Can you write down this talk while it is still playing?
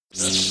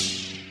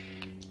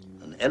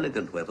An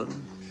elegant weapon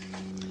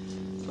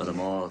for a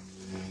more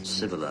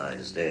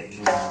civilized age.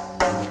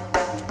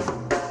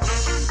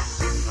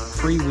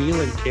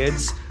 Freewheeling,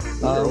 kids.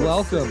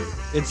 Welcome.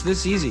 It's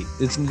this easy.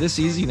 It's this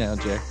easy now,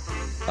 Jay.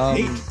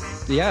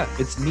 Yeah,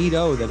 it's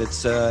neato that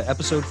it's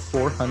episode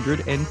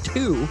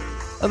 402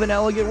 of An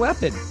Elegant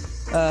Weapon.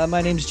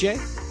 My name's Jay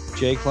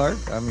Clark.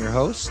 I'm your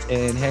host,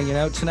 and hanging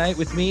out tonight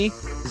with me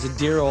is a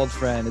dear old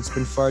friend. It's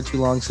been far too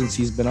long since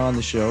he's been on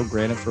the show.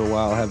 Granted, for a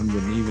while, I haven't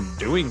been even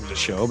doing the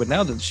show, but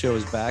now that the show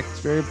is back, it's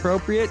very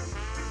appropriate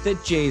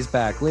that Jay's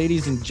back.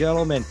 Ladies and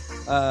gentlemen,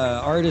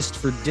 artist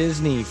for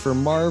Disney, for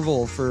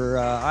Marvel, for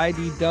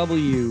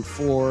IDW,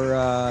 for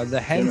the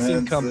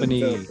Henson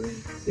Company.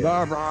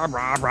 Yeah.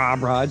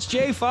 Rah. It's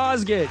Jay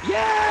Fosgate.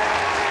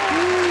 Yeah!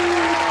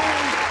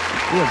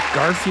 Ooh, a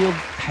Garfield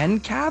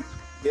pen cap?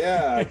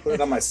 Yeah, I put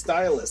it on my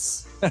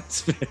stylus.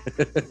 That's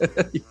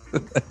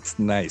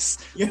nice.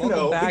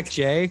 Welcome back,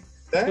 Jay.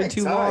 It's been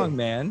too Hi. long,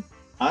 man.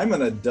 I'm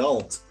an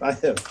adult. I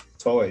have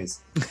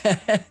toys.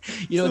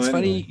 It's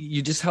funny.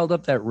 You just held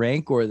up that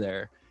Rancor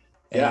there.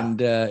 Yeah.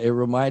 And it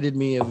reminded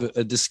me of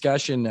a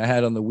discussion I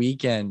had on the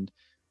weekend.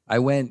 I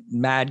went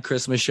mad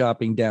Christmas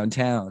shopping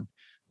downtown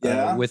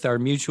with our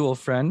mutual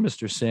friend,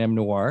 Mr. Sam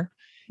Noir.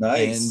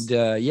 Nice.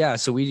 And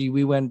so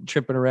we went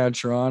tripping around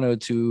Toronto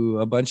to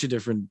a bunch of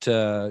different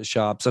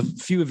shops. A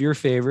few of your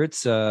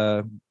favorites.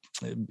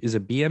 Is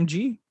it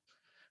BMG?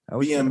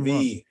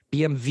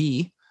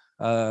 BMV.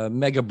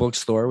 Mega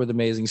bookstore with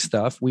amazing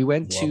stuff. We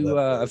went to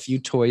a few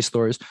toy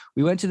stores.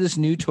 We went to this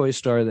new toy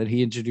store that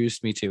he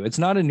introduced me to. It's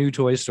not a new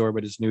toy store,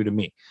 but it's new to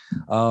me.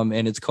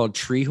 And it's called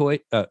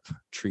Treehouse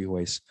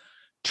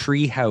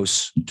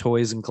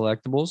Toys and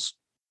Collectibles.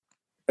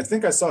 I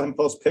think I saw him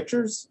post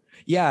pictures.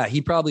 Yeah, he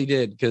probably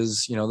did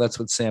because, that's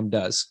what Sam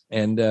does.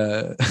 And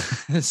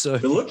so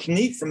it looked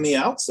neat from the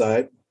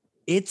outside.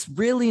 It's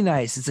really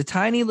nice. It's a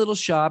tiny little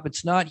shop.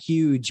 It's not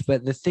huge,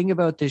 but the thing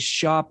about this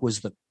shop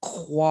was the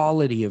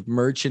quality of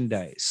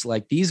merchandise.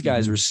 Like these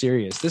guys were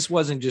serious. This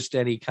wasn't just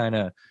any kind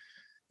of,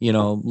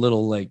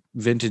 little like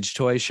vintage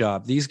toy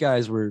shop. These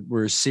guys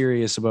were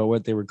serious about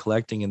what they were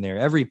collecting in there.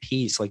 Every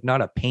piece, like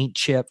not a paint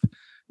chip,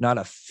 not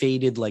a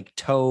faded like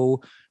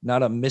toe,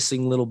 not a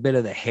missing little bit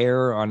of the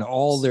hair on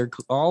all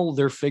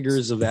their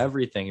figures of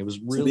everything. It was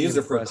really these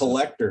impressive. are for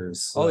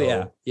collectors. So.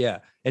 Oh yeah.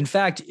 In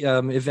fact,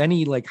 if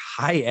any like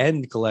high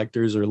end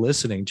collectors are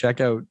listening,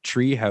 check out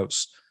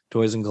Treehouse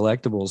Toys and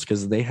Collectibles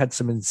because they had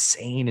some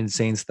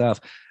insane stuff.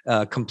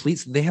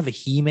 They have a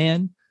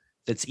He-Man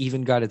that's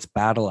even got its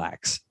battle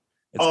axe.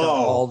 It's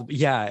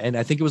got and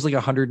I think it was like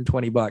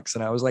 $120,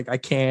 and I was like,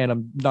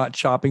 I'm not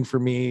shopping for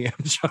me.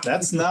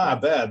 That's not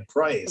a bad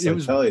price. I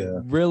tell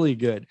you, really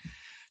good.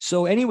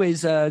 So,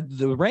 anyways,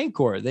 the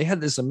Rancor, they had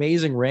this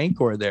amazing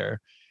Rancor there,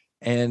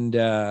 and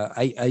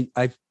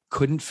I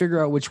couldn't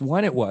figure out which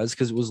one it was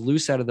because it was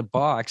loose out of the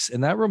box,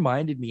 and that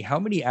reminded me how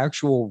many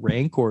actual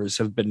Rancors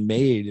have been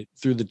made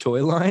through the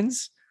toy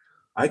lines.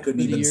 I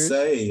couldn't even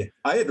say.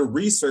 I had to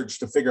research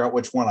to figure out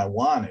which one I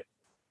wanted.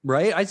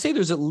 Right, I'd say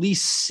there's at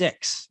least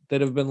 6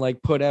 that have been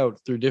like put out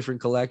through different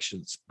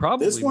collections.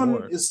 Probably this one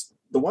more. is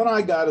the one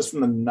I got is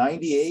from the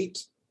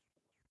 '98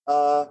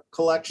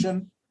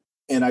 collection.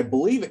 And I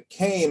believe it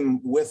came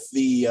with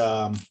the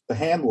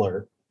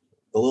handler,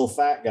 the little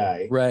fat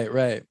guy.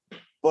 Right.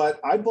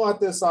 But I bought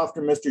this off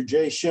from Mr.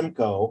 Jay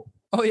Shimko.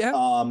 Oh,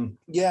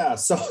 yeah?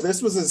 So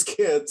this was his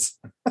kids.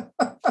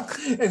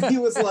 And he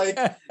was like,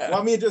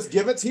 want me to just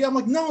give it to you? I'm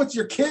like, no, it's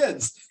your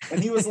kids.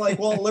 And he was like,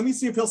 well, let me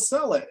see if he'll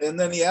sell it. And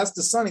then he asked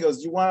his son, he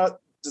goes, you want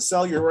to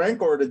sell your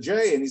Rancor to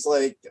Jay? And he's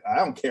like, I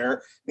don't care.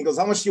 And he goes,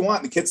 how much do you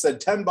want? And the kid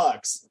said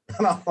 $10.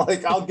 And I'm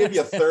like, I'll give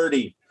you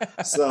 30.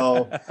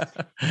 So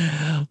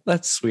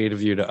that's sweet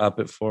of you to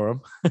up it for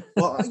him.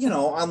 Well,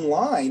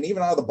 online,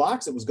 even out of the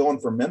box, it was going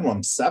for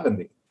minimum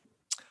 70.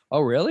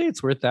 Oh, really?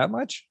 It's worth that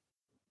much?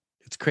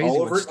 It's crazy.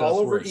 All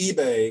over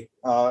eBay.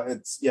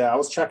 I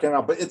was checking it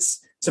out, but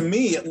to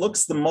me, it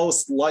looks the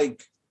most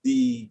like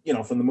the,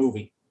 from the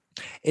movie.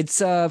 It's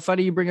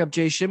funny you bring up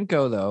Jay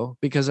Shimko, though,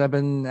 because I've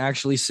been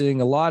actually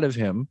seeing a lot of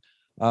him.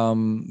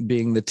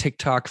 Being the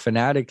TikTok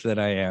fanatic that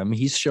I am,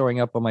 he's showing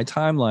up on my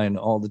timeline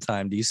all the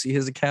time. Do you see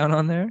his account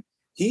on there?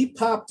 He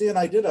popped in.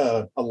 I did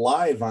a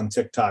live on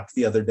TikTok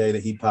the other day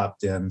that he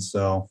popped in.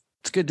 So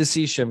it's good to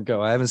see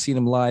Shimko. I haven't seen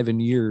him live in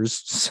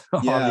years,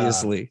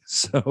 obviously.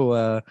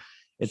 So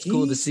it's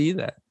cool to see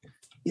that.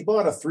 He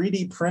bought a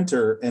 3D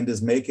printer and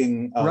is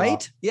making a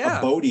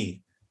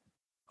Bodhi.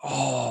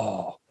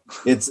 Oh,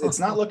 it's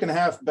not looking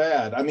half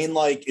bad. I mean,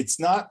 like it's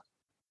not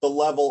the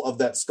level of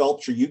that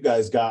sculpture you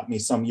guys got me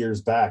some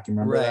years back. You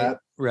remember that?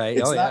 Right.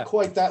 It's not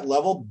quite that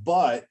level,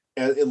 but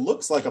it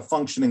looks like a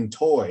functioning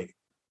toy.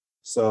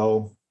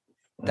 So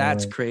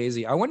that's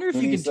crazy. I wonder if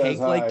you could take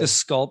like the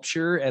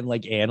sculpture and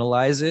like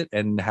analyze it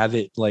and have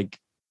it like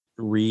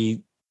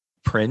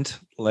reprint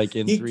like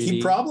in 3D.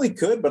 He probably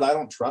could, but I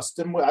don't trust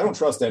him. I don't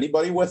trust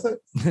anybody with it.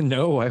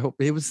 No, I hope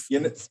it was. You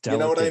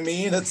know what I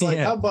mean? It's like,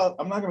 how about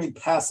I'm not going to be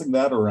passing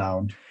that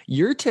around.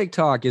 Your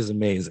TikTok is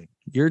amazing.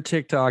 Your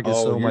TikTok is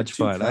so much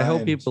fun. Kind. I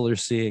hope people are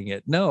seeing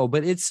it. No,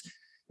 but it's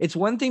it's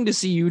one thing to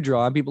see you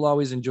draw. People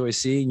always enjoy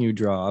seeing you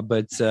draw,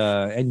 but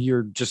and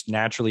you're just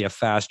naturally a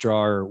fast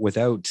drawer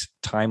without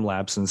time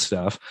lapse and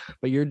stuff.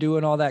 But you're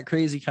doing all that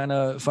crazy kind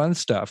of fun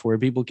stuff where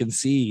people can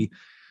see,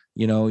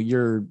 you know,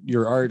 your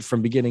art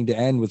from beginning to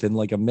end within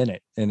like a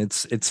minute, and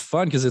it's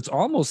fun because it's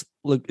almost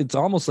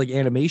like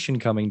animation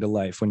coming to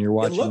life when you're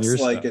watching. It looks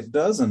like stuff. It,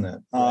 doesn't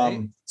it?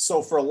 Right?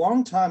 So for a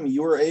long time,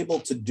 you were able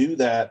to do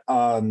that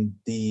on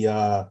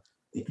the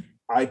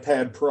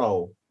iPad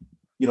Pro.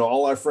 You know,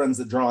 all our friends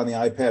that draw on the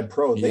iPad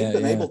Pro, they've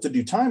been able to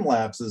do time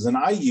lapses, and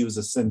I use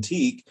a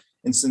Cintiq,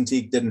 and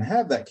Cintiq didn't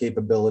have that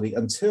capability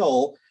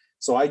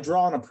so I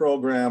draw in a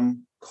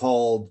program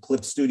called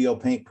Clip Studio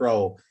Paint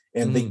Pro,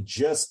 and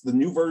the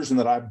new version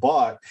that I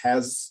bought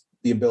has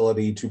the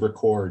ability to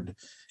record.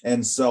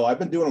 And so I've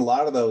been doing a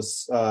lot of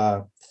those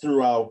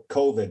throughout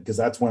COVID, because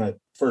that's when it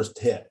first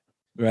hit.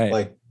 Right.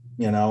 Like,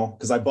 you know,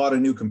 because I bought a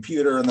new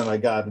computer and then I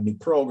got a new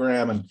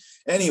program. And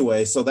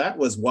anyway, so that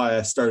was why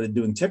I started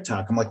doing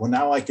TikTok. I'm like, well,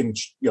 now I can,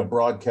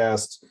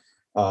 broadcast,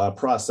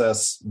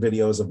 process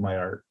videos of my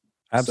art.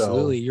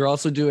 Absolutely. So, you're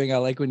also doing, I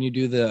like when you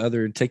do the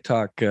other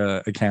TikTok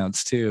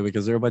accounts too,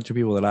 because there are a bunch of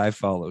people that I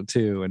follow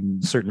too,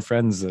 and certain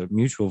friends,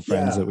 mutual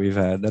friends that we've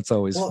had. That's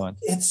always fun.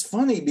 It's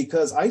funny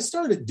because I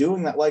started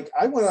doing that. Like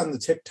I went on the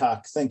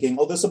TikTok thinking,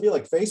 oh, this will be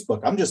like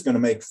Facebook. I'm just going to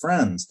make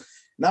friends,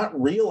 not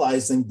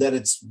realizing that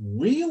it's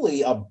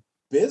really a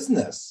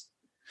business,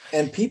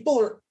 and people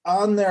are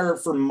on there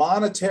for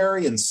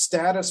monetary and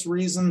status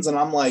reasons. And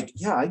I'm like,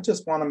 yeah, I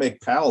just want to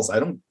make pals. I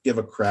don't give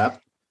a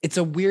crap. It's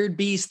a weird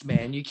beast,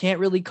 man. You can't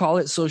really call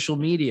it social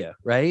media,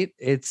 right?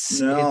 It's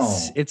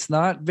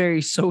not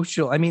very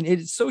social. I mean,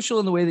 it's social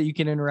in the way that you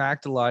can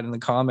interact a lot in the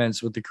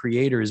comments with the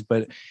creators.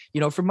 But,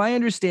 from my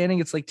understanding,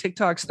 it's like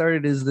TikTok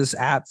started as this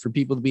app for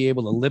people to be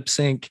able to lip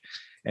sync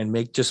and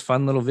make just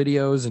fun little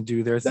videos and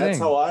do their thing. That's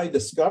how I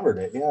discovered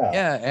it. Yeah.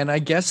 Yeah. And I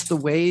guess the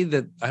way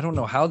that, I don't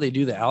know how they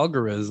do the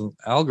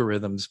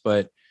algorithms,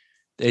 but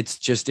it's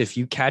just, if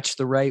you catch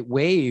the right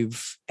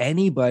wave,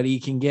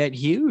 anybody can get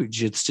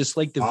huge. It's just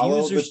like the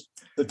views are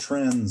the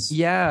trends.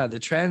 Yeah, the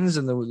trends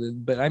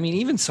but I mean,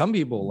 even some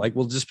people like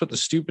will just put the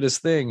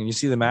stupidest thing, and you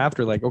see them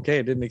after, like, okay,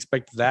 I didn't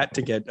expect that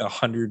to get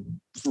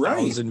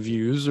 100,000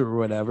 views or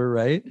whatever,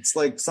 right? It's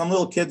like some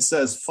little kid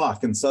says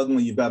 "fuck" and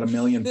suddenly you've got 1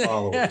 million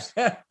followers.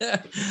 A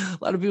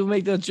lot of people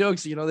make those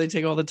jokes. They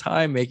take all the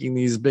time making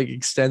these big,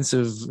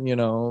 extensive,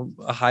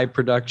 high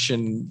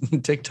production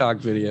TikTok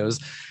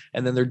videos,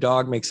 and then their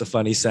dog makes a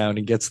funny sound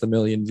and gets the 1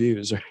 million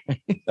views.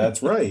 Right?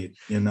 That's right.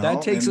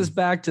 That takes us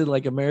back to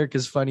like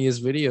America's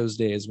Funniest Videos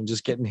days, when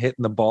just getting hit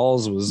in the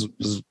balls was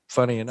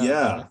funny enough.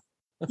 Yeah.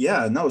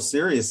 Yeah. No,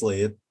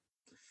 seriously.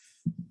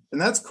 And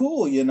that's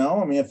cool. I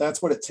mean, if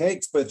that's what it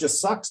takes, but it just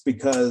sucks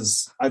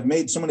because I've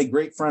made so many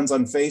great friends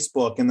on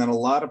Facebook. And then a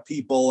lot of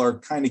people are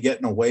kind of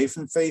getting away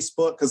from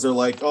Facebook because they're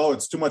like, oh,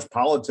 it's too much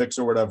politics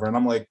or whatever. And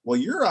I'm like, well,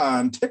 you're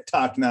on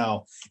TikTok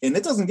now, and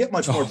it doesn't get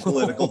much more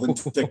political than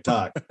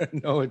TikTok.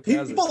 No, it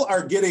people doesn't.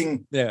 Are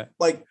getting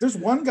like, there's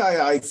one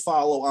guy I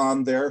follow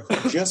on there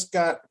who just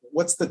got,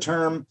 what's the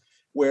term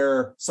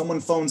where someone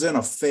phones in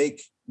a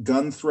fake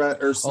gun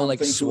threat or something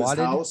to his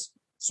house?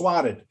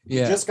 Swatted.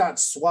 Yeah. He just got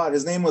swatted.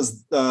 His name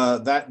was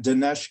that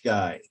Dinesh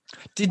guy.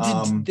 Did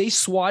they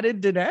swatted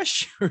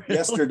Dinesh? Really?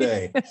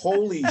 Yesterday?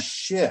 Holy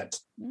shit.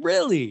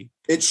 Really?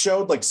 It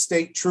showed like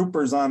state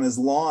troopers on his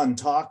lawn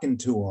talking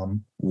to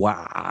him.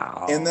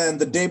 Wow. And then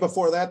the day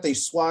before that, they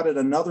swatted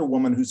another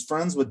woman who's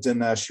friends with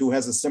Dinesh, who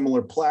has a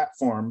similar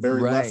platform,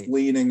 very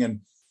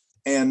left-leaning.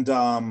 And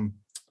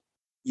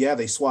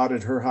they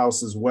swatted her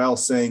house as well,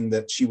 saying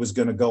that she was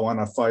going to go on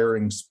a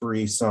firing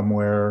spree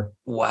somewhere.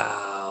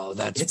 Wow,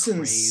 it's crazy.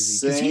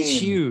 Insane. Because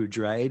he's huge,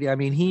 right? I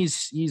mean,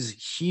 he's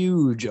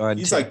huge on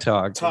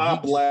TikTok. Like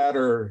top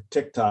ladder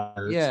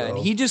TikToker. Yeah, and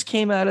he just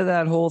came out of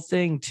that whole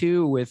thing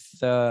too with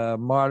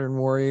Modern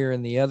Warrior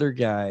and the other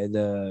guy,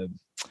 the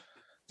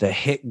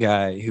hit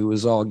guy, who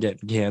was all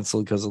getting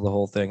canceled because of the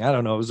whole thing. I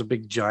don't know. It was a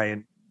big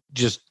giant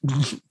just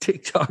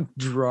TikTok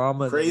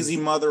drama. Crazy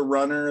Mother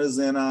Runner is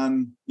in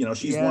on,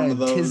 she's one of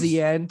those.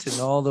 Tizzy Ent and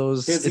all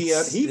those. Tizzy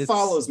Ent, he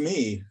follows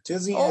me.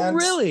 Tizzy Ent. Oh,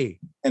 really?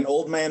 And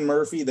Old Man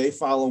Murphy, they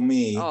follow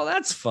me. Oh,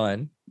 that's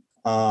fun.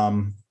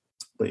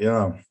 But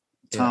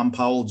Tom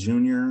Powell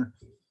Jr.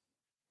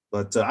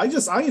 But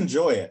I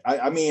enjoy it.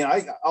 I mean,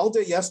 all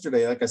day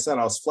yesterday, like I said,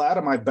 I was flat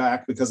on my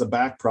back because of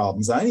back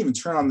problems. I didn't even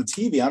turn on the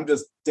TV. I'm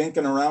just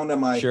dinking around on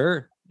my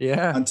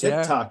on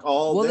TikTok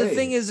all day. Well, the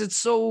thing is,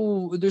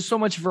 there's so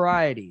much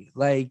variety.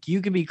 Like,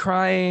 you can be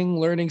crying,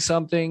 learning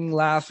something,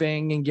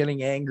 laughing, and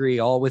getting angry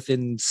all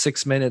within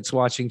 6 minutes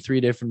watching 3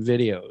 different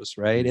videos,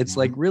 right? It's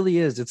like, really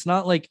is. It's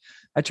not like,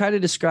 I try to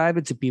describe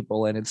it to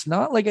people, and it's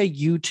not like a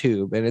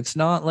YouTube, and it's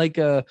not like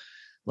a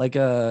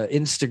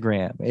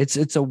Instagram.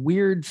 It's a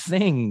weird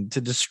thing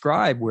to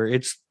describe, where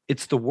it's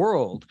the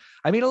world.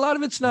 I mean, a lot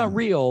of it's not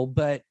real,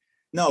 but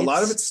no, a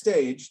lot of it's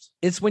staged.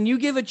 It's when you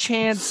give a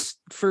chance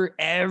for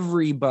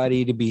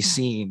everybody to be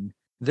seen.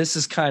 This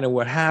is kind of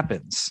what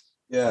happens.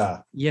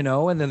 Yeah.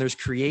 And then there's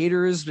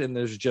creators and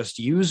there's just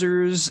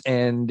users,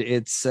 and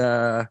it's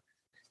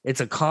it's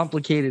a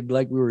complicated,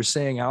 like we were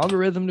saying,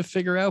 algorithm to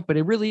figure out, but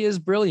it really is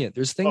brilliant.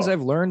 There's things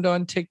I've learned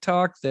on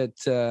TikTok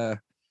that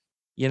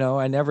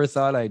I never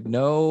thought I'd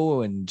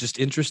know, and just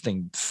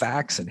interesting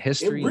facts and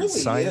history and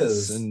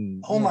science.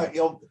 And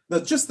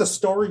just the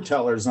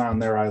storytellers on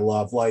there I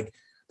love. Like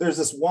there's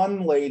this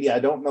one lady, I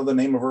don't know the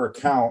name of her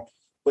account,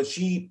 but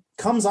she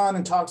comes on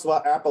and talks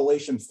about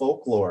Appalachian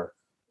folklore.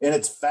 And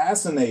it's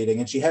fascinating.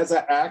 And she has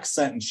that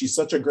accent, and she's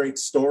such a great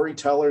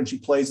storyteller. And she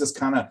plays this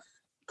kind of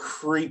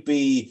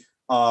creepy,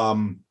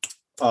 bluegrassy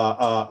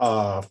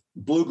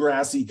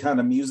kind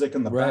of music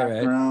in the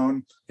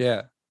background. Right.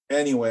 Yeah.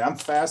 Anyway, I'm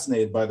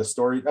fascinated by the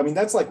story. I mean,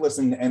 that's like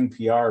listening to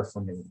NPR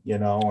for me,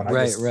 and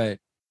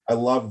I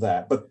love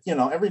that. But,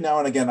 every now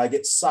and again, I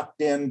get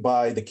sucked in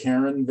by the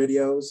Karen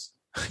videos.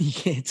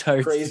 It's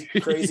hard. Crazy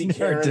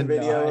Karen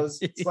videos.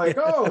 It's like,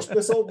 oh,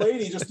 this old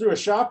lady just threw a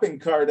shopping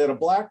cart at a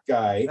black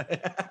guy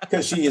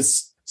because she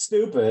is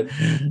stupid.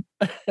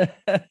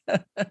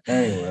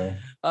 Anyway.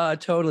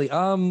 Totally.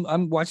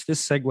 I'm watch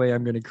this segue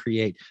I'm going to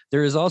create.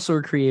 There is also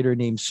a creator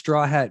named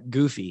Straw Hat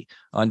Goofy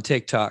on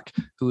TikTok,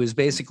 who is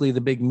basically the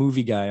big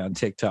movie guy on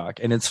TikTok.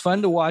 And it's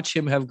fun to watch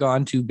him have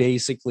gone to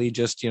basically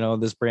just,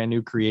 this brand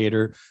new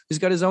creator who's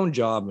got his own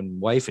job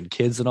and wife and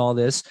kids and all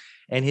this.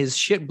 And his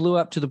shit blew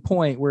up to the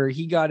point where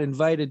he got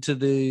invited to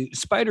the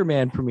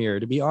Spider-Man premiere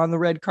to be on the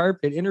red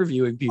carpet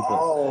interviewing people.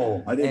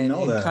 Oh, I didn't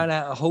know that. And kind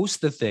of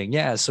host the thing.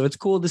 Yeah. So it's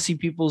cool to see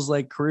people's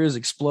like careers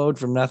explode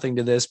from nothing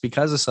to this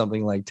because of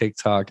something like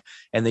TikTok,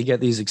 and they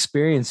get these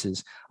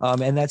experiences.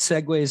 And that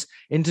segues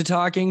into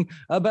talking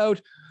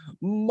about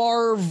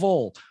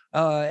Marvel.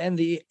 And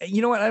you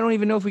know what? I don't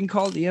even know if we can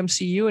call it the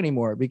MCU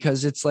anymore,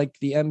 because it's like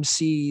the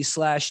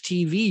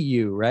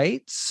MC/TVU,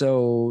 right?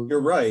 So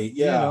you're right.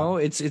 Yeah.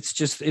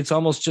 It's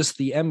almost just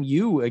the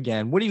MU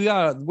again. What do you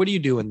got? What are you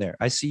doing there?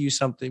 I see you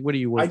something. What are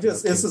you working on?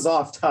 This is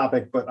off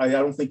topic, but I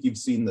don't think you've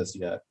seen this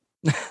yet.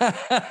 This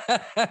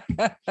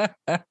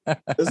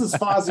is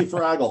Fozzie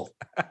Fraggle.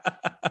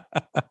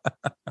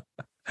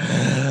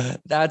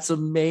 That's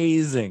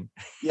amazing.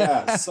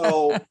 Yeah.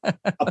 So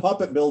a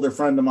puppet builder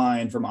friend of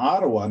mine from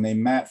Ottawa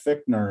named Matt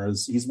Fichtner,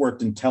 he's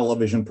worked in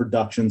television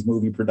productions,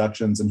 movie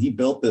productions, and he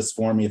built this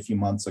for me a few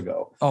months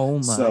ago. Oh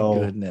my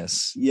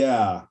goodness.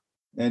 Yeah.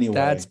 Anyway.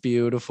 That's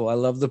beautiful. I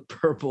love the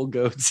purple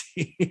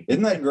goatee.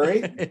 Isn't that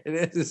great? It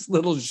is. This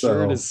little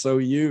shirt is so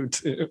you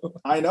too.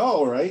 I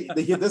know, right?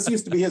 This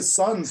used to be his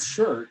son's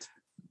shirt.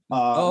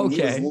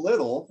 Okay. He was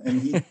little,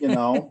 and he,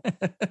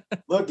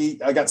 look,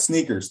 I got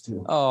sneakers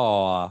too.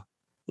 Oh,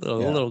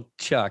 little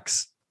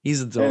Chucks.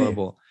 He's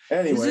adorable.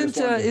 Anyway,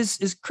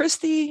 is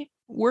Christy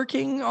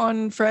working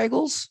on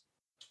Fraggles?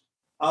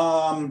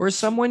 Or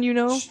someone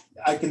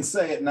I can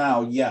say it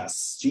now.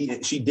 Yes,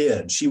 she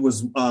did. She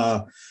was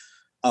a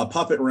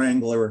puppet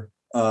wrangler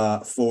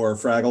for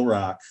Fraggle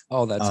Rock.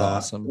 Oh, that's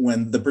awesome.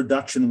 When the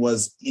production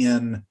was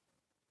in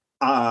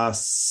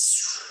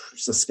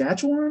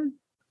Saskatchewan.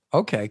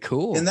 Okay,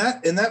 cool. In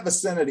that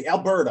vicinity,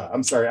 Alberta.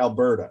 I'm sorry,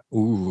 Alberta.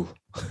 Ooh.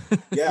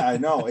 Yeah, I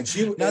know. And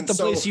she not the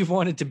place you've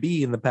wanted to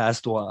be in the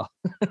past while.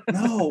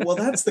 No, well,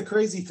 that's the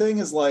crazy thing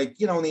is like,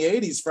 in the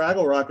 80s,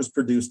 Fraggle Rock was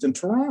produced in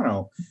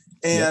Toronto.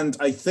 And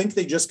I think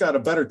they just got a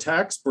better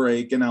tax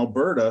break in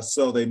Alberta,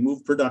 so they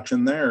moved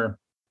production there.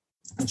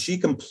 And she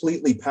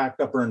completely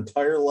packed up her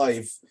entire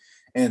life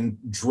and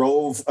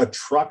drove a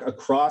truck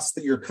across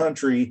your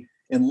country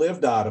and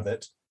lived out of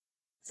it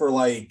for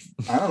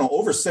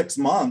over 6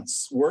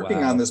 months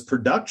working on this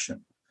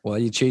production. Well,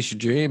 you chase your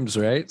dreams,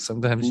 right?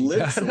 Sometimes you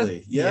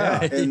literally,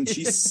 yeah. And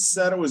she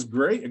said it was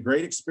great, a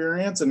great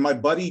experience. And my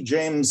buddy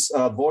James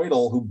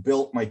Voidle, who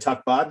built my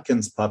Tuck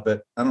Bodkins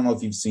puppet, I don't know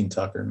if you've seen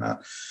Tuck or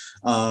not.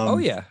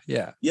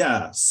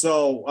 Yeah.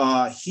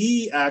 So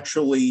he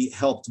actually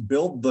helped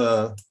build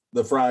the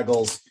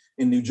Fraggles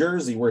in New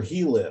Jersey, where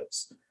he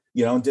lives.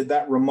 Did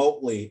that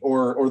remotely,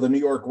 or the New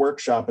York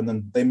workshop, and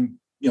then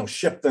they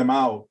shipped them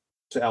out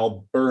to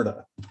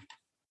Alberta.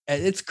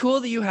 It's cool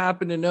that you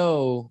happen to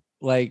know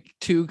like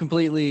two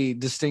completely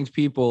distinct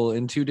people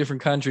in two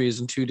different countries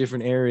and two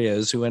different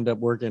areas who end up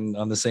working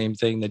on the same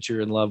thing that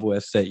you're in love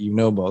with, that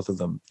both of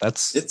them.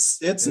 It's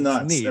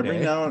nuts. Neat, Every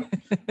now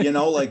and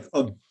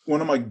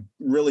one of my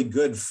really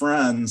good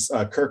friends,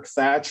 Kirk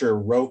Thatcher,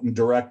 wrote and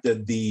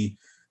directed the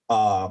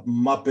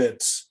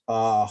Muppet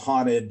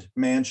Haunted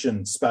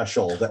Mansion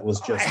special that was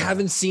just. I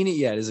haven't seen it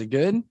yet. Is it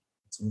good?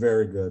 It's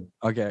very good.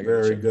 Okay,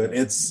 very good.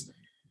 It's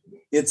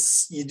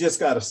you just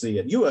got to see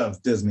it. You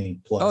have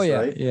Disney Plus,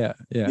 right? Yeah.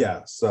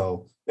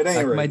 So at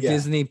any rate, my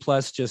Disney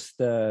Plus just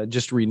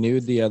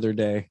renewed the other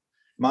day.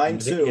 Mine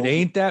too. It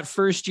ain't that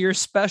first year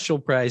special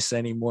price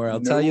anymore.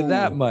 I'll tell you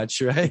that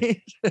much,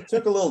 right?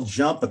 Took a little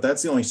jump, but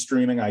that's the only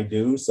streaming I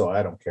do, so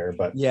I don't care.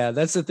 But yeah,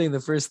 that's the thing.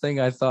 The first thing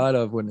I thought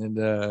of when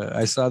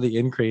I saw the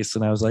increase,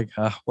 and I was like,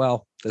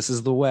 well, this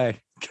is the way.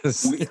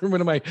 Because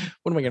when am I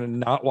going to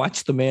not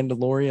watch The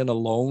Mandalorian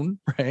alone?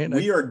 Right?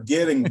 We are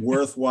getting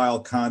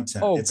worthwhile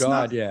content. Oh, it's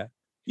God, yeah.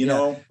 you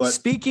know. But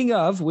speaking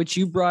of which,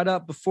 you brought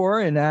up before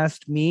and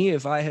asked me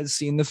if I had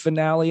seen the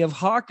finale of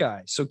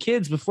Hawkeye. So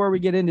kids, before we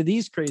get into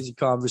these crazy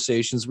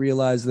conversations,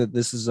 realize that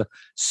this is a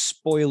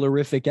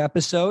spoilerific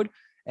episode.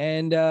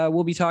 And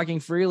we'll be talking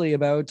freely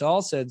about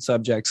all said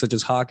subjects such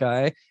as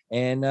Hawkeye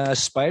and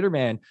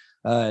Spider-Man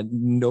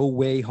No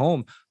Way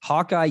Home.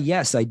 Hawkeye,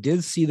 yes, I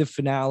did see the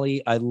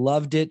finale. I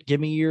loved it. Give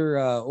me your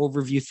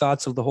overview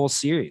thoughts of the whole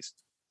series.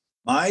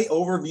 My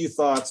overview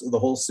thoughts of the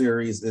whole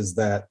series is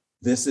that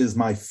this is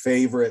my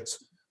favorite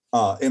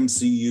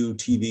MCU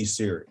TV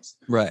series.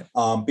 Right.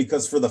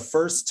 Because for the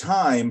first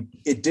time,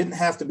 it didn't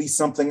have to be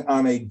something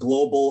on a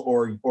global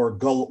or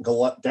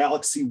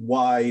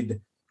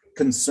galaxy-wide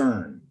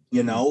concern.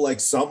 You know, like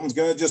something's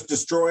going to just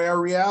destroy our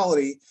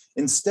reality.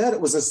 Instead,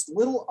 it was this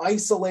little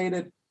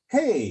isolated,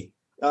 hey,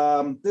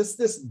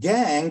 this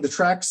gang, the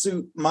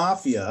tracksuit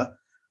mafia,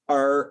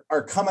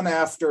 are coming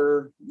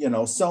after, you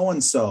know,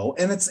 so-and-so.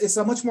 And it's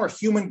a much more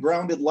human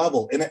grounded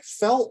level. And it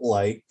felt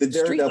like the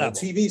Daredevil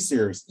TV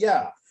series.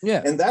 Yeah.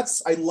 Yeah. And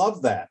I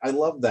love that. I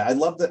love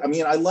that. I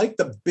mean, I like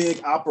the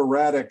big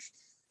operatic,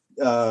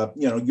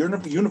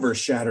 universe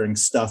shattering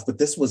stuff, but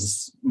this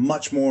was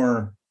much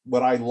more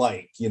what I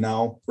like, you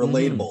know,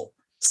 relatable.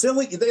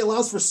 Silly, they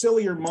allows for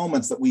sillier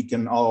moments that we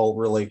can all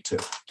relate to.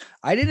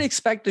 I didn't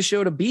expect the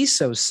show to be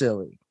so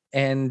silly.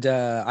 And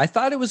I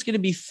thought it was going to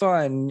be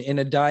fun in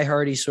a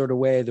die-hardy sort of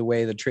way, the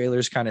way the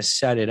trailers kind of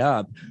set it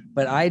up.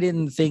 But I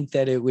didn't think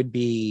that it would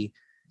be,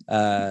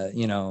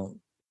 so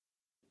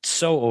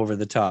over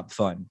the top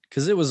fun,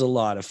 because it was a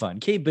lot of fun.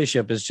 Kate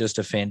Bishop is just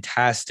a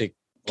fantastic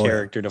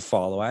character to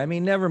follow. I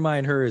mean, never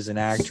mind her as an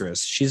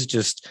actress. She's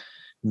just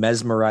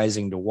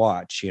mesmerizing to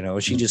watch, you know.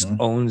 She just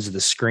owns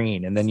the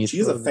screen. And then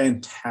she's a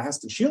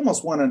fantastic, she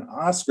almost won an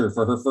Oscar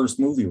for her first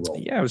movie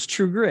role. Yeah, it was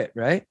True Grit,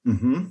 right?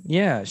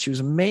 Yeah, she was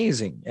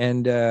amazing.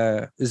 And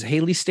is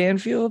Haley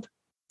Stanfield?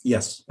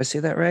 Yes, I say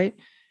that right?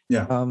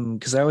 Yeah.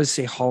 Because I always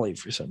say Holly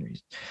for some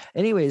reason.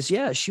 Anyways,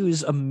 yeah, she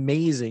was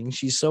amazing.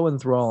 She's so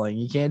enthralling.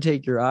 You can't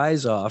take your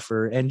eyes off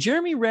her. And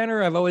Jeremy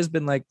Renner, I've always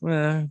been like,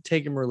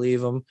 take him or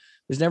leave him.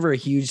 Was never a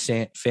huge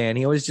fan.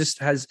 He always just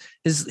has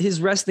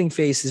his resting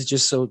face is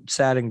just so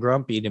sad and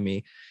grumpy to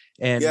me.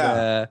 And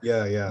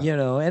you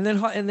know, and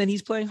then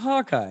he's playing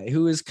Hawkeye,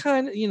 who is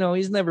kind of, you know,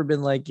 he's never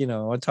been like, you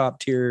know, a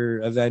top tier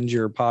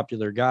Avenger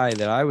popular guy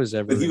that I was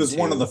ever. But he was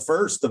one of the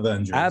first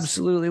Avengers.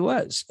 Absolutely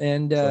was.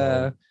 And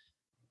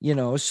you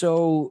know,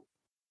 so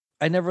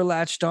I never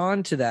latched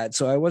on to that.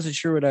 So I wasn't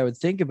sure what I would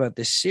think about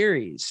this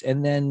series.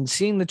 And then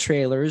seeing the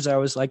trailers, I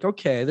was like,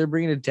 okay, they're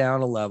bringing it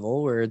down a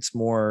level where it's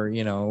more,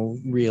 you know,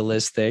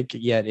 realistic,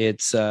 yet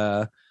it's,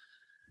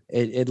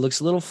 it looks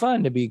a little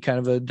fun to be kind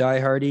of a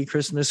die-hardy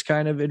Christmas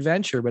kind of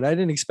adventure, but I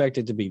didn't expect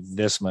it to be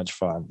this much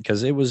fun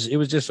because it was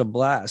just a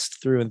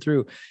blast through and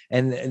through.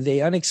 And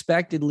they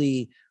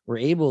unexpectedly were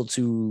able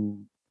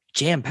to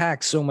jam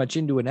pack so much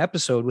into an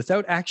episode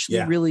without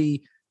actually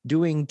really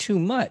doing too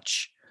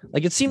much.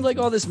 Like it seemed like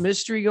all this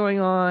mystery going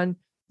on,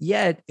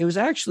 yet it was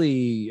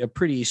actually a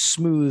pretty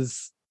smooth,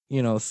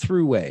 you know,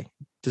 throughway.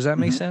 Does that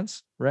make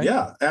sense? Right?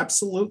 Yeah,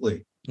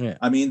 absolutely. Yeah.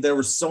 I mean, there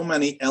were so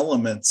many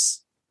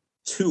elements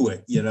to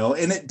it, you know,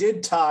 and it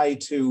did tie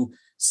to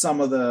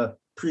some of the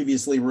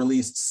previously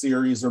released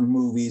series or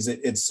movies.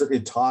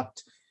 It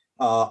talked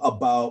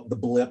about the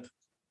blip.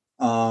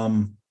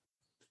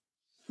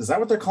 Is that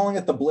what they're calling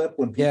it? The blip?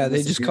 When people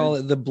they just call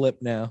it the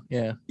blip now.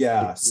 Yeah.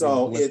 Yeah.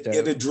 So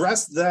it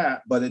addressed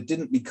that, but it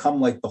didn't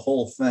become like the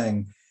whole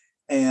thing.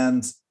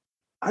 And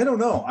I don't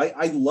know.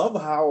 I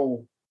love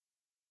how,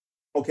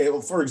 okay,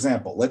 well, for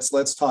example,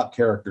 let's talk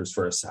characters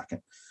for a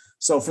second.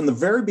 So from the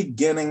very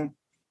beginning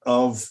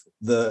of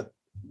the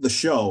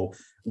show,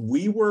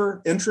 we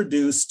were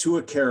introduced to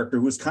a character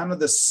who was kind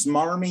of this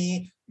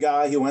smarmy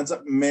guy who ends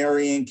up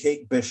marrying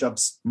Kate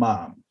Bishop's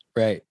mom.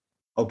 Right.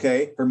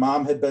 Okay. Her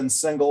mom had been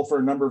single for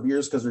a number of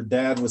years because her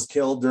dad was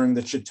killed during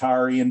the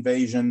Chitauri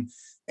invasion.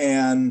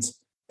 And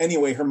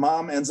anyway, her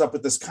mom ends up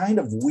with this kind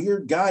of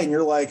weird guy. And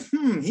you're like,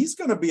 he's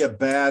going to be a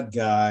bad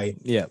guy.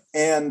 Yeah.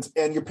 And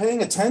you're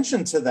paying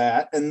attention to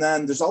that. And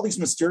then there's all these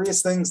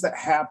mysterious things that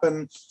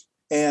happen.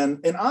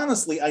 And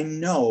honestly, I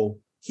know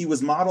he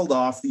was modeled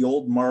off the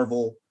old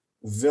Marvel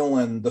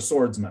villain, the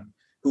Swordsman,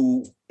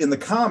 who in the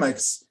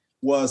comics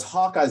was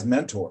Hawkeye's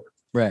mentor.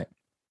 Right.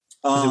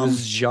 It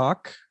was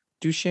Jacques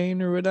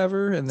Duchesne or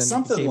whatever, and then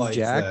something like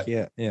Jack.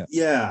 That.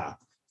 Yeah.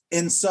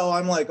 And so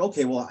I'm like,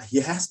 okay, well,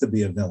 he has to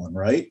be a villain,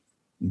 right?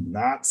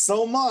 Not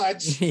so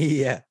much.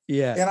 Yeah.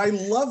 And I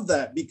love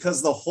that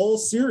because the whole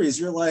series,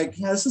 you're like,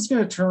 this is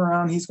going to turn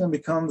around. He's going to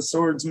become the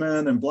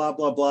Swordsman and blah,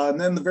 blah, blah.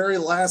 And then the very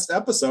last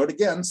episode,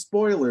 again,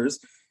 spoilers,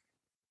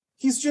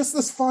 he's just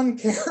this fun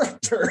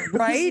character.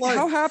 Right? Like,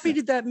 how happy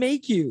did that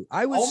make you?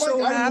 I was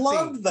so happy. I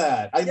loved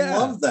that. I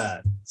love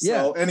that.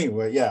 So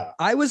anyway,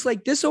 I was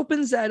like, this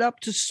opens that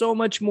up to so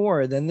much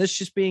more than this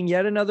just being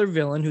yet another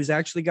villain who's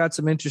actually got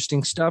some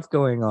interesting stuff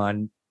going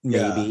on.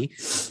 Maybe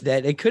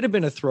that it could have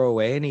been a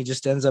throwaway and he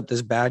just ends up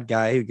this bad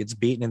guy who gets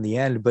beaten in the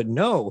end. But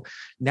no,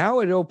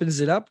 now it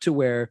opens it up to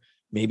where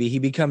maybe he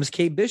becomes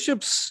Kate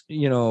Bishop's,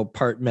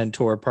 part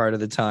mentor part of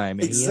the time.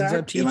 And he ends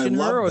up teaching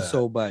her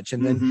so much.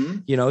 And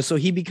then, so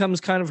he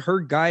becomes kind of her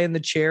guy in the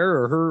chair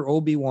or her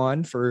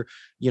Obi-Wan for,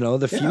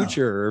 the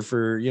future or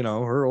for,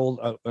 her old,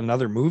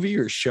 another movie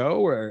or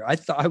show. Or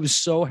I was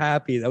so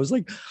happy. I was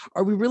like,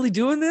 are we really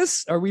doing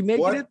this? Are we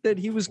making it that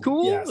he was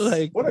cool? Yes.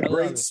 Like, what a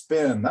great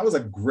spin. That was a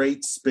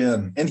great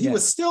spin. And he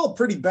was still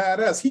pretty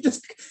badass.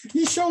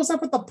 He shows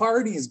up at the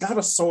party. He's got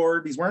a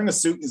sword. He's wearing a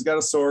suit. He's got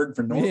a sword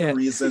for no other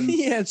reason.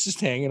 Yeah, it's just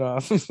hanging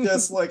off.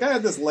 Just like I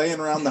had this laying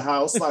around the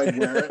house, I'd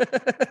wear it.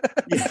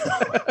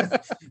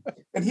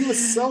 And he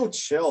was so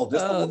chill.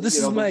 Just this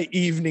is my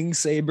evening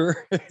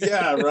saber.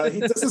 Yeah, right.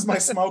 This is my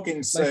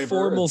smoking saber. My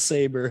formal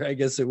saber, I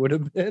guess it would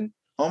have been.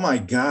 Oh my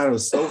God, it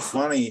was so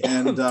funny.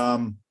 And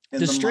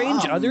the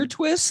strange other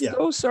twist,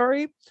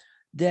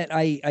 that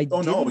I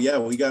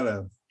we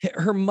gotta.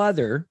 Her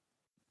mother,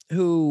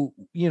 who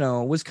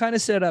was kind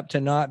of set up to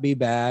not be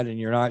bad, and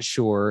you're not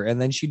sure, and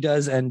then she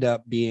does end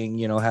up being,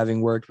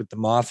 having worked with the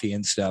mafia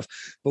and stuff.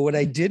 But what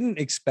I didn't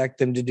expect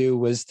them to do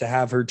was to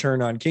have her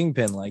turn on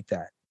Kingpin like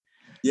that.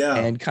 Yeah.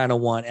 And kind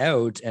of want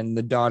out, and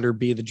the daughter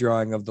be the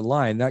drawing of the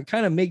line. That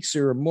kind of makes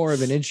her more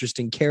of an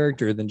interesting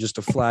character than just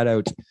a flat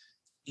out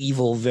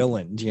evil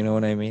villain. Do you know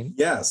what I mean?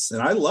 Yes. And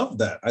I love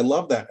that. I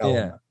love that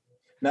element. Yeah.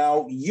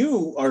 Now,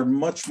 you are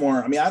much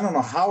more, I don't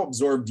know how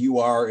absorbed you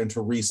are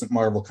into recent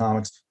Marvel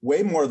comics,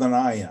 way more than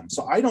I am.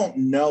 So I don't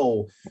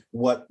know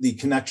what the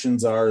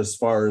connections are as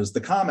far as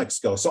the comics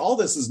go. So all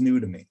this is new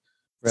to me.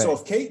 Right. So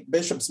if Kate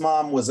Bishop's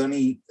mom was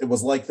it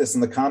was like this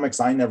in the comics,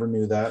 I never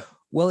knew that.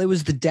 Well, it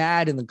was the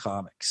dad in the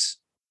comics.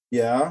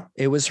 Yeah.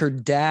 It was her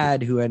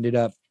dad who ended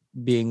up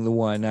being the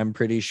one, I'm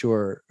pretty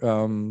sure.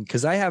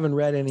 Because I haven't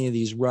read any of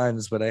these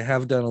runs, but I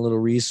have done a little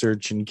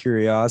research and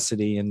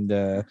curiosity,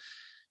 and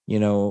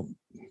you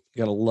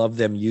gotta love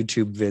them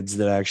YouTube vids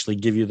that actually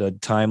give you the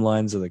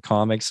timelines of the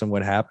comics and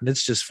what happened.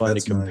 It's just fun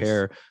to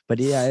compare. Nice. But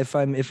yeah, if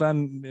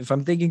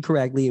I'm thinking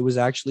correctly, it was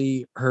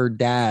actually her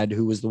dad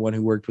who was the one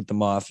who worked with the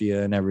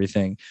mafia and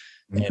everything.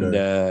 Okay.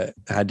 And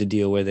had to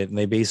deal with it, and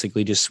they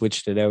basically just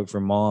switched it out for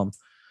mom.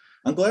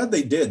 I'm glad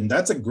they did, and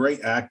that's a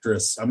great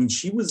actress.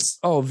 She was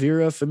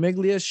Vera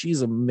Farmiga.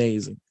 She's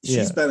amazing.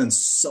 She's been in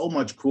so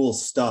much cool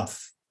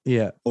stuff.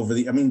 Yeah,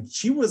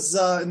 she was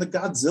in the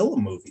Godzilla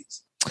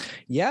movies.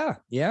 Yeah,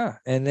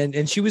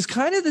 and she was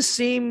kind of the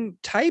same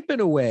type in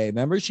a way.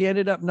 Remember, she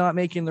ended up not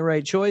making the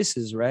right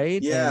choices,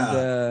 right?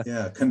 Yeah,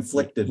 and,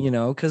 conflicted.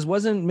 Because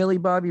wasn't Millie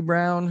Bobby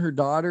Brown her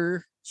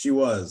daughter? She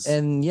was.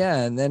 And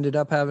ended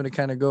up having to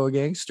kind of go a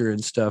gangster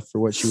and stuff for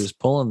what she was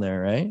pulling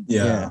there, right?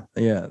 Yeah.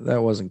 Yeah,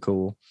 that wasn't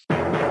cool.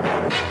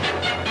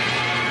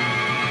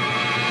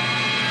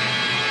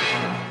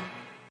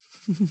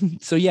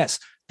 So yes,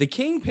 the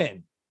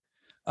Kingpin.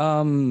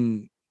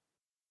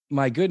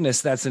 My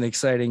goodness, that's an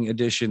exciting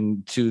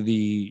addition to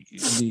the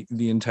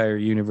entire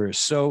universe.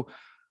 So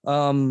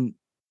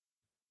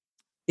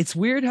it's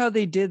weird how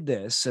they did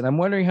this, and I'm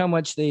wondering how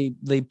much they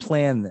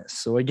planned this.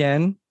 So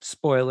again,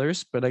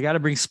 spoilers, but I got to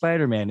bring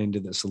Spider-Man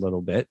into this a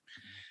little bit,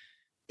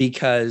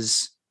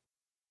 because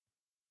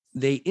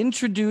they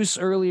introduce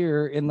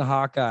earlier in the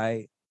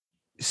Hawkeye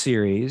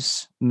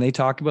series, and they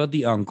talk about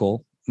the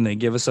uncle, and they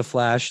give us a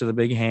flash of the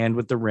big hand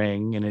with the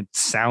ring, and it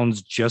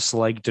sounds just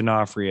like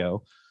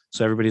D'Onofrio.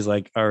 So everybody's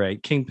like, all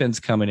right, Kingpin's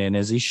coming in,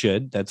 as he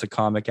should. That's a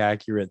comic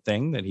accurate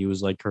thing, that he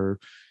was like her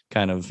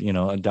kind of,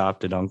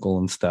 adopted uncle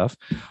and stuff.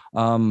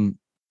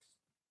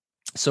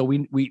 So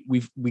we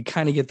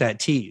kind of get that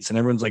tease, and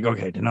everyone's like,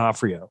 okay,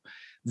 D'Onofrio.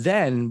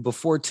 Then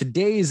before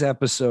today's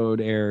episode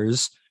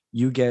airs,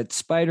 you get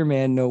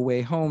Spider-Man No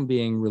Way Home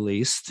being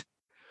released,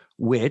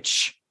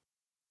 which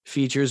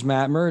features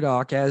Matt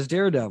Murdock as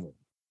Daredevil.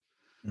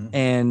 Mm-hmm.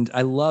 And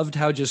I loved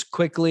how just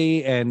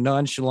quickly and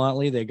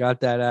nonchalantly they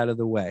got that out of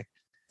the way.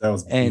 That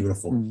was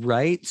beautiful.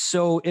 Right?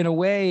 So in a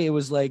way, it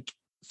was like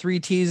 3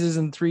 teases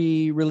and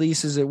 3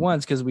 releases at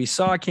once, because we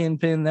saw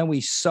Kingpin, then we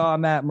saw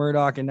Matt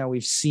Murdock, and now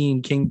we've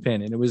seen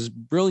Kingpin. And it was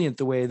brilliant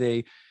the way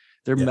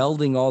they're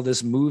melding all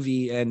this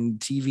movie and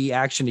TV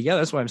action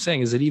together. That's what I'm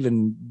saying. Is it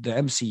even the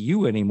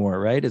MCU anymore,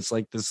 right? It's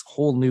like this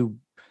whole new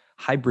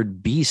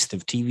hybrid beast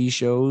of TV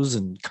shows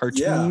and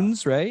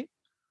cartoons, right?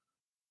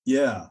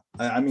 Yeah.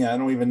 I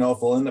don't even know if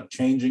they'll end up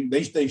changing.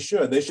 They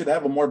should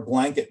have a more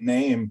blanket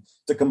name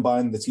to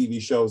combine the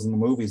TV shows and the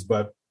movies,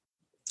 but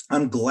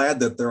I'm glad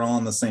that they're all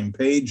on the same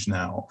page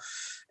now.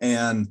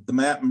 And the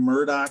Matt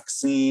Murdock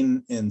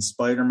scene in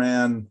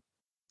Spider-Man,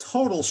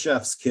 total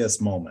chef's kiss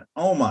moment.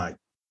 Oh my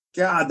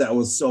God, that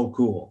was so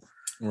cool.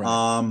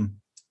 Right.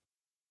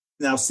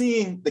 Now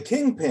seeing the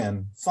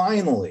Kingpin,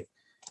 finally,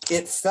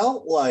 it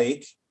felt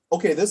like,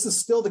 okay, this is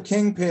still the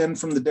Kingpin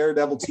from the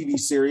Daredevil TV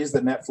series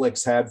that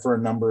Netflix had for a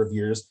number of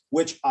years,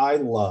 which I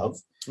love.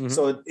 Mm-hmm.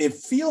 So it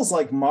feels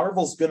like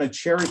Marvel's going to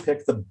cherry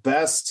pick the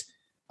best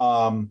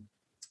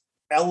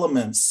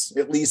elements,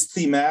 at least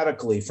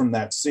thematically, from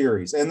that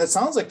series. And it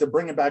sounds like they're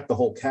bringing back the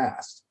whole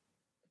cast.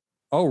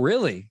 Oh,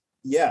 really?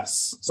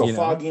 Yes. So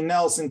Foggy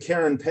Nelson,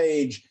 Karen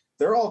Page,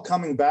 they're all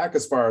coming back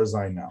as far as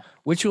I know.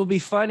 Which will be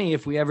funny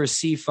if we ever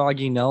see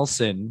Foggy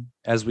Nelson,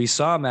 as we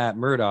saw Matt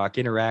Murdock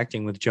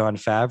interacting with Jon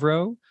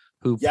Favreau,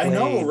 who I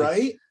know,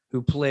 right?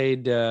 Who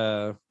played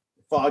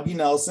Foggy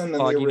Nelson in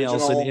Foggy the original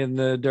Nelson in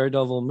the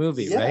Daredevil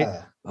movie,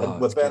 right?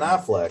 With Ben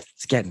Affleck.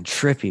 It's getting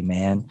trippy,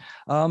 man.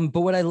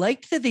 But what I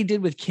liked that they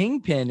did with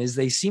Kingpin is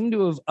they seem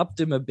to have upped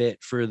him a bit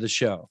for the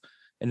show.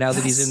 And now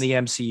that he's in the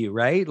MCU,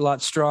 right? A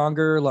lot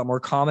stronger, a lot more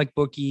comic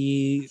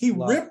booky. He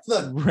ripped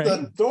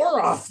the door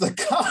off the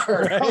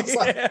car. Right? I was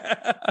like,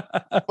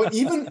 but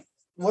even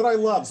what I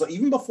love, so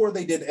even before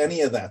they did any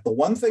of that, the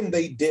one thing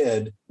they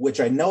did, which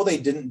I know they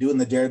didn't do in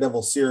the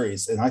Daredevil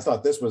series, and I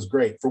thought this was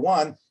great. For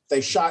one, they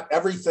shot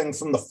everything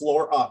from the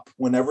floor up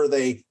whenever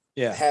they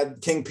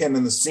had Kingpin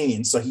in the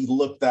scene, so he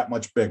looked that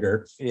much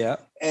bigger. Yeah.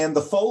 And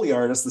the Foley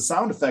artists, the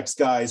sound effects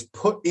guys,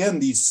 put in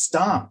these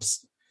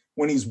stomps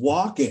when he's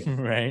walking.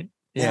 Right.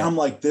 Yeah. And I'm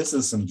like, this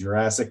is some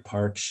Jurassic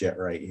Park shit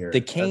right here. The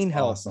cane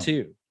helped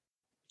too.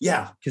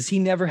 Yeah. Because he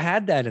never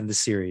had that in the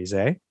series,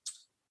 eh?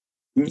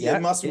 You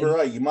must be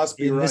right. You must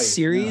be right. In the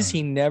series,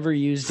 he never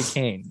used a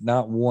cane,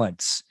 not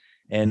once.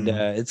 And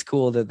it's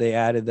cool that they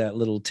added that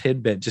little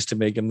tidbit just to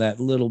make him that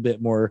little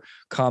bit more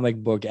comic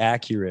book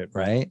accurate,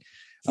 right?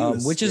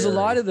 Which is a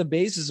lot of the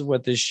basis of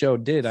what this show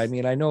did. I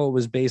mean, I know it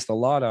was based a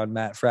lot on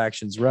Matt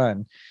Fraction's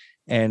run,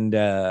 and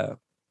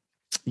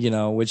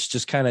which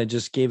just kind of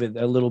just gave it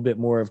a little bit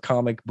more of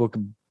comic book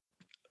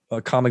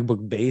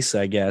base,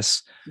 I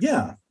guess.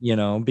 Yeah.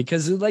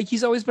 Because like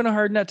he's always been a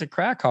hard nut to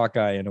crack,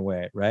 Hawkeye, in a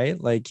way, right?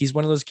 Like he's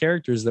one of those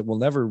characters that will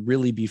never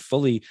really be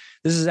fully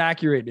this is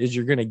accurate as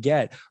you're going to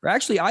get. Or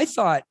actually, I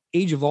thought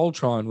Age of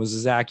Ultron was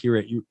as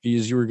accurate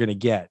as you were going to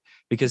get,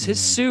 because his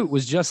suit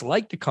was just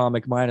like the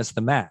comic minus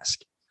the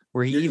mask,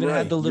 where he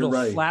had the little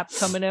flap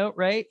coming out,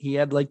 right? He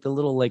had like the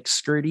little like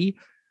skirty.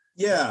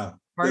 Yeah.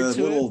 Part the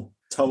to little it.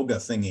 Toga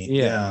thingy.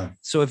 Yeah.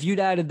 So if you'd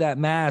added that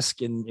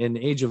mask in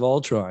Age of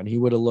Ultron, he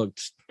would have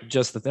looked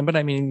just the thing. But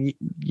I mean,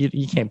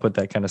 you can't put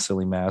that kind of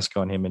silly mask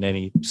on him in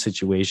any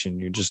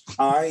situation. You're just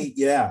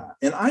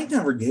and I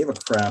never gave a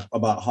crap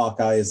about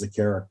Hawkeye as a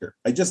character.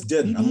 I just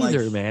didn't. I'm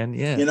either, like, man.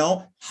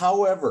 Yeah.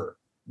 However,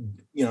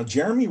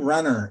 Jeremy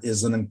Renner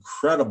is an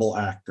incredible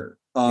actor.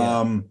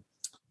 God,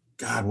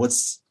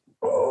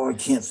 I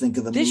can't think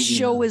of the movie. This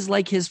show is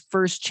like his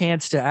first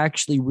chance to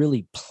actually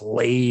really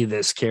play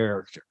this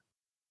character.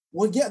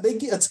 Well, yeah,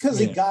 it's because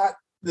he got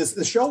this.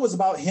 The show was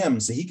about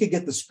him, so he could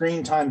get the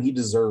screen time he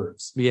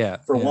deserves. Yeah,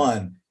 for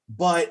one.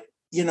 But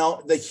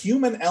the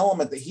human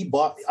element that he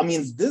bought. I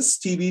mean, this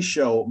TV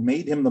show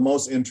made him the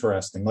most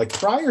interesting. Like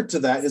prior to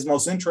that, his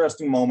most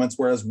interesting moments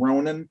were as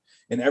Ronan,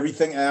 and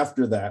everything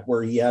after that,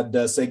 where he had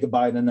to say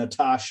goodbye to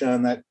Natasha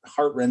and that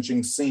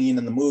heart-wrenching scene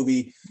in the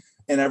movie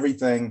and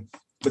everything.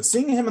 But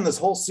seeing him in this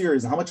whole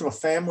series and how much of a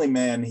family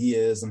man he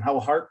is and how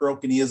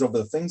heartbroken he is over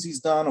the things he's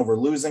done, over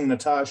losing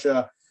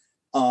Natasha.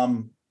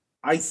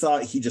 I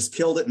thought he just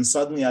killed it, and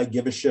suddenly I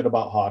give a shit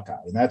about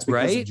Hawkeye, and that's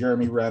because of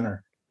Jeremy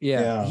Renner.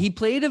 Yeah. He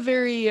played a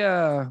very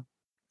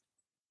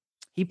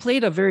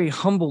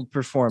humbled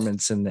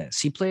performance in this.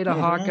 He played a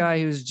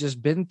Hawkeye who's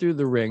just been through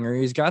the ringer.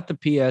 He's got the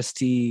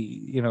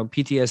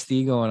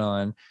PTSD going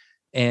on,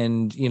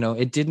 and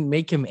it didn't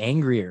make him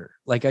angrier.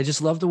 Like I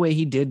just love the way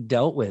he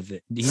dealt with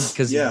it,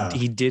 because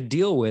he did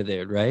deal with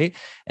it, right?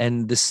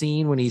 And the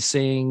scene when he's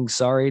saying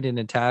sorry to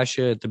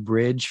Natasha at the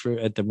bridge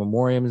at the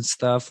memoriam and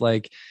stuff,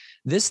 like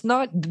this.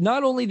 Not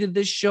only did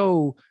this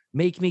show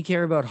make me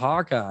care about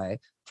Hawkeye,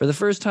 for the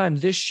first time,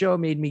 this show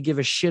made me give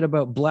a shit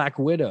about Black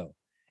Widow,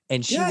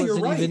 and she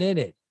wasn't even in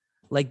it.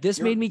 Like this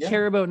made me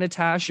care about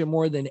Natasha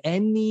more than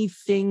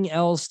anything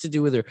else to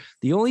do with her.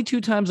 The only two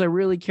times I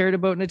really cared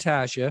about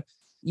Natasha,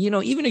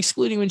 even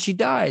excluding when she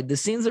died, the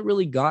scenes that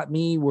really got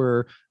me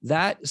were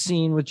that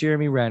scene with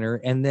Jeremy Renner.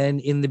 And then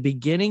in the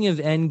beginning of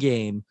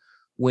Endgame,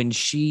 when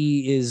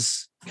she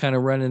is kind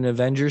of running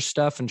Avengers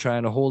stuff and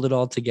trying to hold it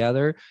all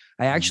together,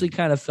 I actually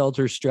kind of felt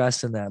her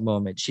stress in that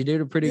moment. She did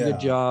a pretty good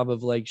job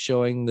of like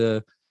showing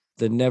the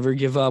never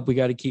give up, we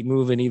got to keep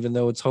moving, even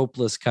though it's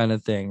hopeless kind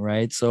of thing.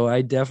 Right. So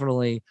I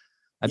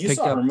picked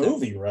up her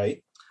movie,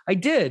 right? I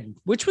did,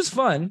 which was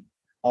fun.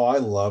 Oh, I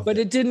love it. But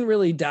it didn't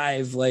really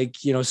dive like,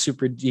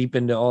 super deep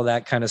into all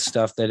that kind of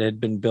stuff that had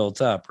been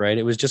built up, right?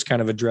 It was just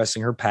kind of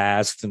addressing her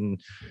past and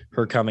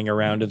her coming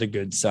around to the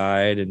good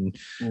side and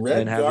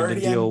having to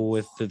deal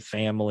with the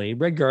family.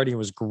 Red Guardian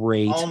was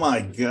great. Oh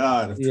my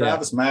God. If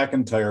Travis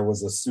McIntyre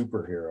was a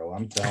superhero,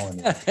 I'm telling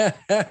you.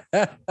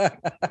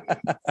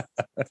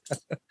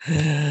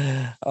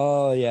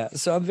 Oh yeah.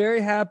 So I'm very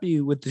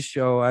happy with the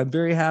show. I'm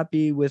very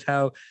happy with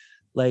how,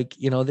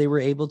 they were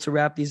able to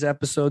wrap these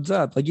episodes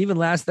up. Like even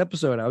last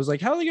episode, I was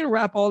like, how are they going to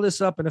wrap all this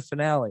up in a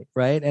finale?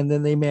 Right. And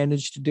then they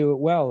managed to do it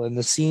well. And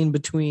the scene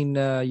between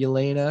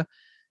Yelena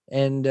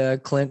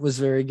and Clint was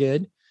very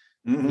good.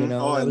 Mm-hmm.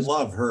 I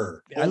love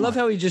her. I love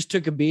how he just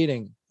took a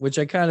beating, which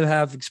I kind of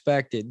have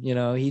expected.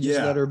 He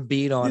just let her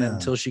beat on him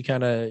until she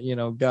kind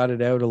of, got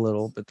it out a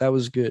little, but that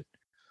was good.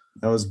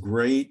 That was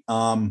great.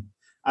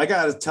 I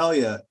got to tell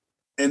you,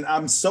 and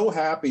I'm so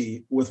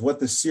happy with what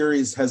the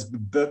series has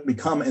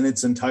become in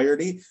its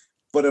entirety.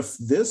 But if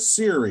this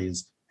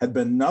series had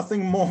been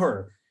nothing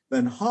more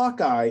than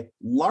Hawkeye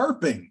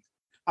LARPing,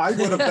 I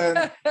would have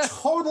been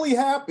totally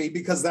happy,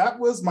 because that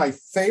was my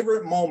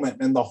favorite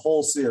moment in the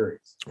whole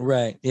series.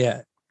 Right.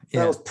 Yeah.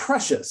 That was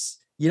precious.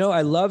 You know,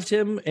 I loved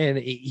him, and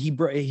he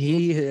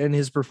and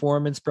his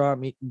performance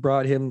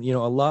brought him, you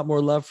know, a lot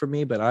more love for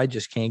me, but I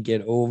just can't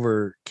get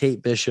over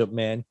Kate Bishop,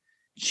 man.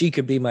 She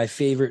could be my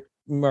favorite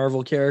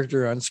Marvel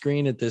character on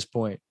screen at this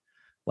point.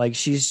 Like,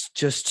 she's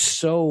just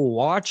so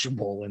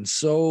watchable and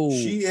so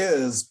she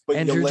is, but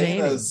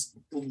entertaining.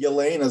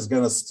 Yelena's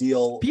gonna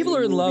steal. People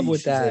are in love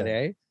with that,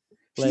 eh?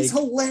 She's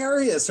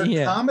hilarious.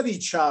 Her comedy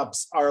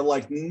chops are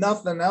like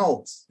nothing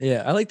else.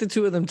 Yeah, I like the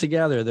two of them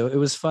together, though. It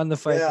was fun, the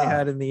fight they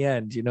had in the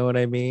end. You know what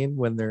I mean?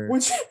 When they're when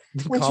she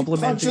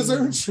punches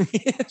her, she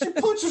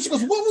punches her. She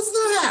goes, "What was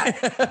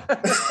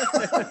that?"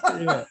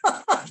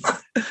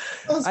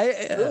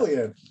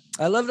 Brilliant.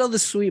 I loved all the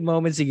sweet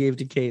moments he gave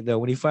to Kate, though,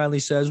 when he finally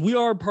says, "We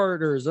are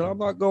partners, and I'm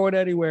not going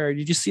anywhere."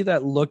 You just see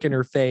that look in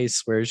her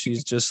face where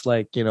she's just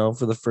like, you know,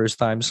 for the first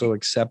time, so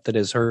accepted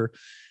as her.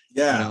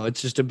 Yeah. You know,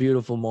 it's just a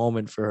beautiful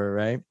moment for her,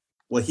 right?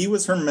 Well, he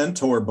was her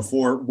mentor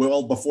before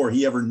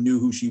he ever knew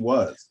who she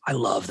was. I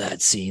love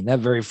that scene, that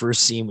very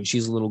first scene when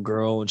she's a little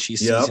girl and she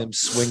sees him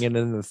swinging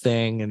in the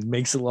thing and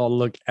makes it all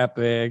look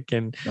epic.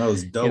 And that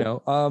was dope. You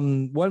know,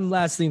 one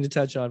last thing to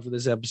touch on for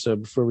this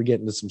episode before we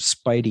get into some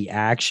Spidey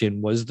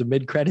action was the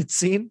mid-credit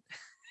scene.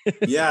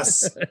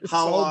 Yes,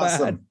 how so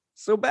awesome!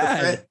 So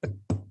bad.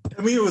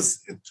 I mean,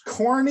 it's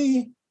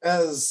corny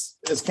as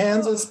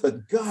Kansas,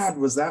 but God,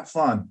 was that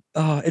fun.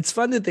 Oh, it's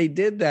fun that they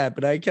did that,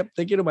 but I kept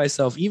thinking to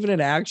myself, even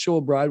an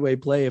actual Broadway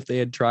play, if they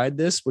had tried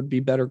this, would be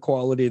better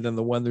quality than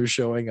the one they're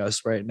showing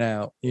us right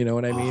now. You know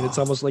what I mean? It's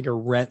almost like a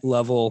Rent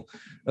level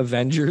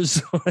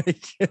Avengers.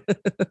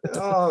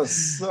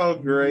 So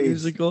great.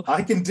 Musical.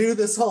 I can do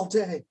this all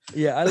day.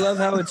 Yeah, I love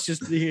how it's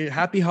just the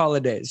happy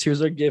holidays.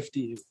 Here's our gift to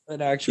you,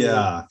 an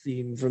actual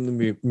scene from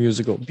the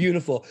musical.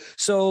 Beautiful.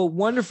 So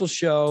wonderful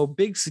show,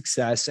 big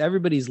success.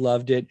 Everybody's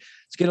loved it.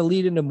 It's going to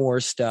lead into more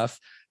stuff.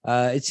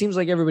 It seems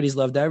like everybody's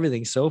loved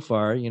everything so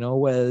far. You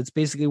know, it's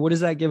basically, what does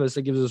that give us?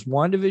 It gives us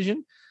WandaVision,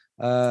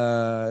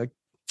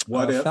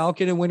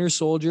 Falcon and Winter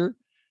Soldier,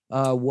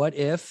 What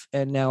If,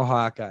 and now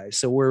Hawkeye.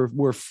 So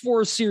we're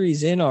 4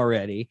 series in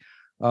already.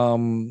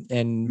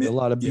 And a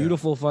lot of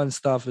beautiful, fun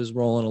stuff is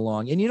rolling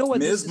along. And you know what?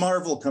 Ms.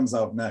 Marvel comes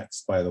out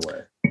next, by the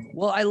way.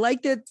 Well, I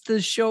like that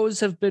the shows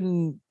have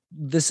been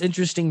this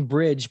interesting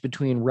bridge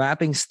between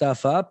wrapping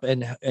stuff up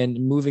and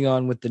moving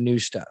on with the new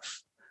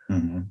stuff.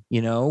 Mm-hmm.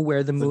 You know,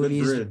 where the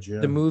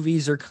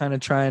movies are kind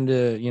of trying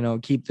to, you know,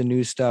 keep the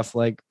new stuff,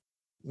 like,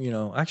 you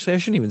know, actually I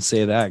shouldn't even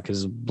say that,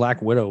 because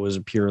Black Widow was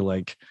a pure,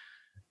 like,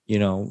 you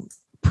know,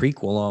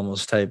 prequel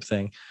almost type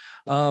thing.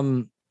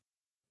 But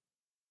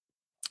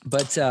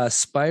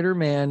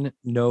Spider-Man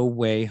No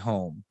Way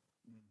Home,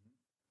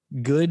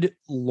 good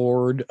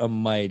Lord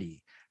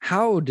Almighty,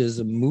 how does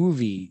a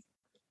movie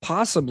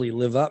possibly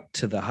live up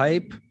to the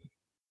hype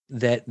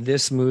that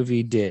this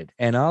movie did?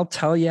 And I'll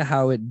tell you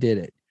how it did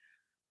it.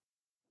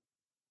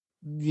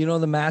 You know,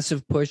 the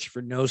massive push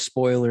for no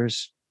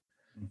spoilers,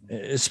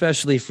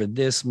 especially for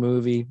this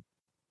movie.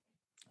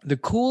 The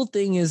cool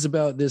thing is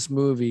about this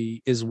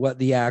movie is what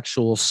the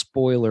actual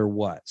spoiler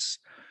was.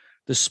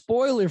 The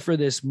spoiler for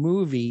this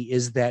movie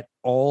is that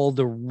all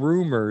the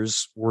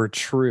rumors were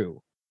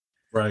true.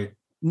 Right.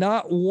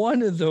 Not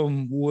one of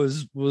them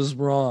was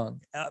wrong.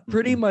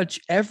 Pretty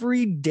much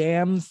every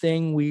damn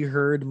thing we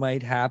heard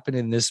might happen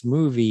in this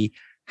movie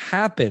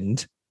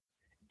happened.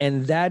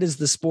 And that is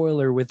the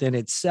spoiler within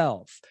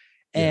itself.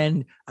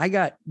 And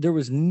there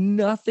was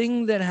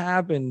nothing that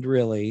happened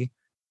really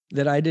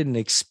that I didn't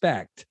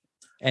expect.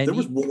 And there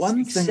was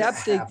one thing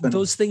except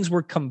those things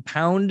were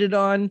compounded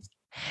on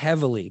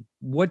heavily.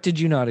 What did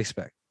you not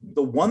expect?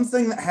 The one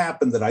thing that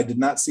happened that I did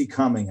not see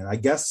coming, and I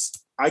guess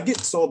I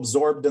get so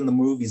absorbed in the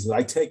movies that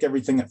I take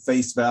everything at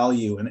face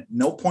value, and at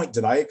no point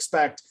did I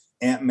expect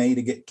Aunt May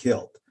to get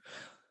killed.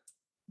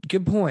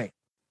 Good point.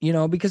 You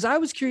know, because I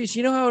was curious,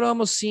 you know how it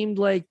almost seemed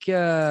like, you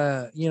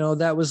know,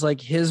 that was like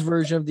his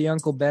version of the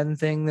Uncle Ben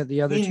thing that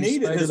the other two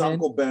needed Spider-Man. his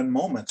Uncle Ben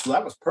moment, so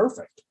that was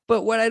perfect.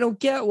 But what I don't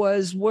get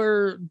was,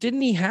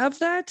 didn't he have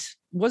that?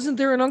 Wasn't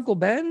there an Uncle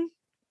Ben?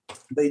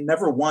 They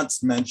never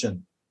once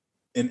mentioned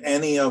in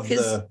any of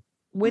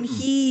when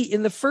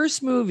in the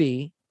first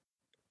movie,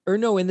 or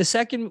no, in the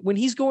second, when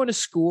he's going to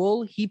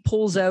school, he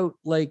pulls out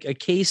like a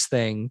case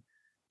thing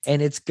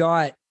and it's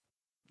got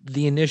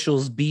the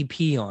initials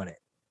BP on it.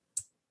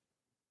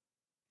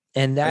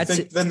 And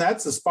then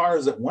that's as far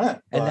as it went.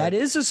 And that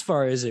is as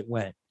far as it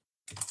went.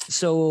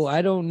 So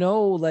I don't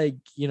know, like,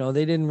 you know,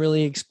 they didn't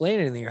really explain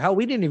anything. How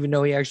we didn't even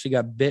know he actually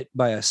got bit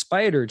by a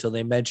spider till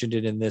they mentioned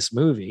it in this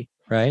movie,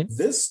 right?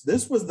 This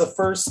was the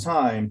first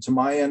time, to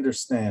my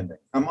understanding.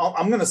 I'm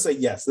going to say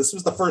yes. This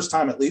was the first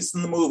time, at least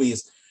in the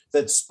movies,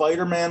 that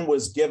Spider-Man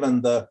was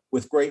given the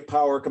 "with great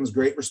power comes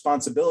great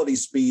responsibility"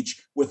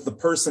 speech with the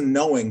person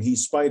knowing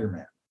he's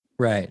Spider-Man.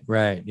 Right,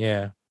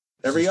 yeah.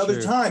 Every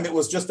other time, it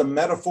was just a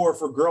metaphor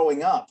for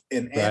growing up.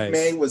 And Aunt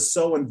May was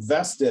so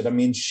invested. I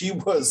mean, she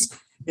was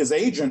his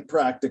agent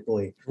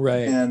practically.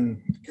 Right.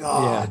 And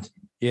God,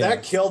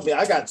 that killed me.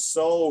 I got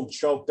so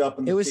choked up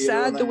in the It was theater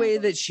sad the way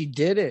that she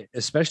did it,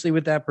 especially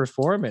with that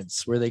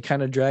performance where they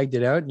kind of dragged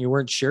it out and you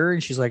weren't sure.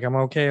 And she's like, I'm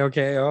okay.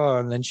 Oh,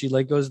 and then she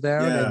like goes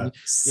down and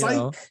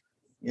Psych.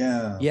 you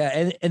know,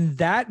 yeah. And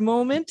that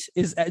moment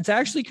it's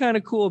actually kind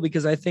of cool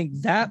because I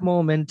think that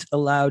moment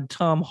allowed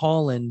Tom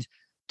Holland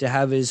to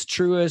have his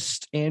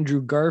truest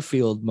Andrew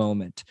Garfield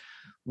moment.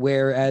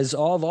 Whereas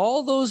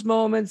all those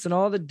moments and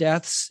all the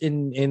deaths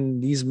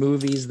in these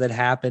movies that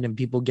happen and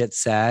people get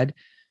sad,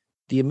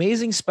 The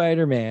Amazing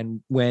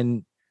Spider-Man,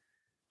 when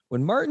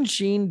Martin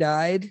Sheen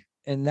died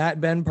and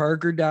that Ben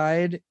Parker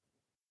died,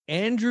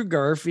 Andrew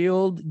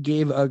Garfield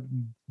gave a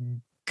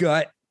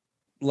gut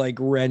like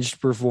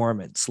wrenched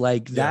performance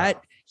like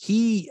that.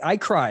 I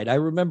cried. I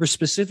remember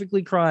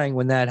specifically crying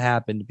when that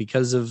happened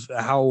because of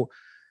how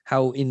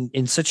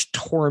in such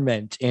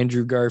torment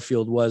Andrew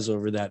Garfield was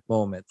over that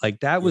moment. Like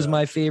that was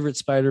my favorite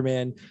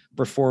Spider-Man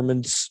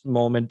performance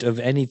moment of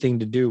anything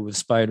to do with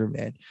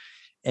Spider-Man.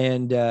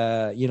 And,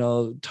 you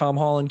know, Tom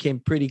Holland came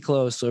pretty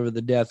close over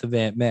the death of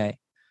Aunt May.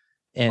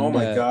 And, oh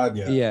my God.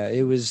 Yeah,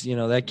 it was, you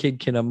know, that kid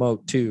can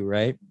emote too.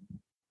 Right.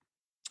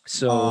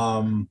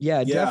 So,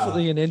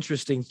 definitely an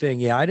interesting thing.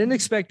 Yeah. I didn't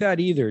expect that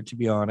either, to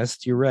be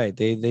honest. You're right.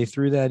 They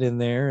threw that in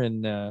there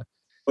and,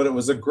 but it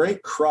was a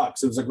great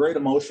crux. It was a great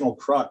emotional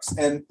crux.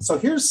 And so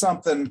here's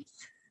something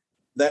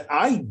that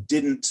I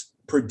didn't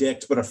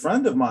predict, but a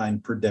friend of mine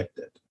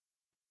predicted.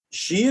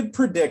 She had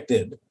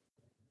predicted,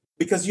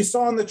 because you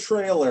saw in the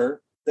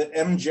trailer that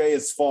MJ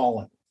is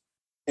falling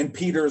and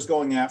Peter is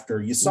going after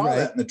her. You saw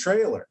that in the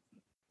trailer.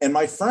 And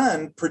my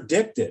friend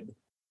predicted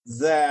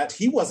that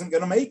he wasn't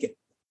going to make it,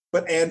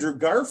 but Andrew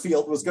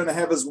Garfield was going to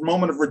have his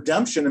moment of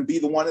redemption and be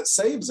the one that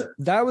saves her.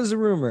 That was a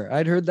rumor.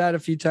 I'd heard that a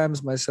few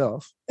times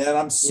myself. And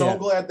I'm so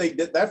glad they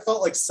did. That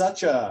felt like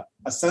such a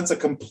sense of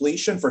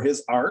completion for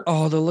his art.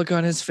 Oh, the look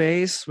on his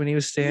face when he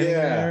was standing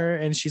there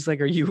and she's like,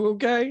 are you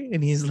okay?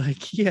 And he's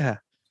like, yeah.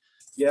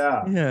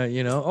 Yeah,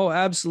 you know. Oh,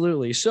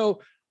 absolutely.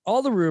 So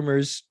all the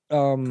rumors,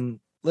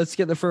 let's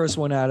get the first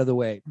one out of the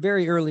way.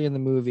 Very early in the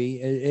movie,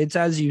 it's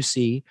as you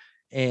see.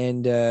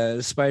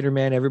 And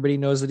Spider-Man, everybody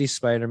knows that he's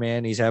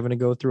Spider-Man. He's having to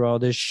go through all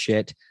this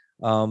shit.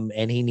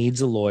 And he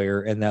needs a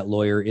lawyer. And that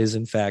lawyer is,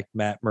 in fact,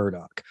 Matt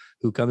Murdock,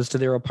 who comes to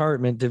their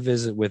apartment to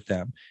visit with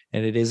them.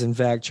 And it is, in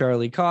fact,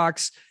 Charlie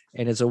Cox.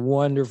 And it's a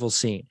wonderful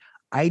scene.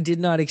 I did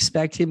not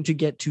expect him to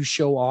get to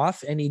show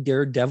off any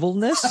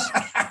daredevilness.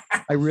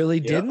 I really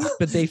didn't,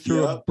 but they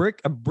threw a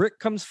brick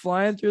comes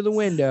flying through the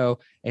window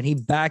and he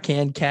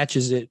backhand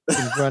catches it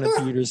in front of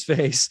Peter's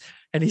face.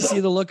 And you see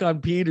the look on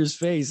Peter's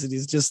face and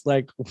he's just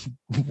like,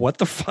 what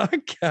the fuck?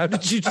 How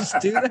did you just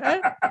do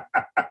that?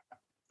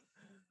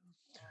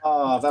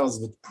 Oh, that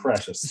was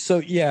precious. So,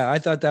 yeah, I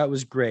thought that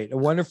was great. A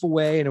wonderful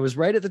way. And it was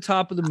right at the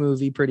top of the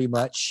movie, pretty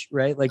much,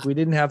 right? Like we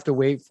didn't have to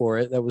wait for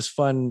it. That was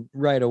fun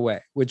right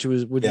away, which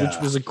was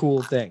a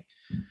cool thing.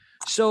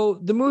 So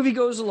the movie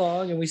goes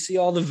along and we see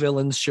all the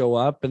villains show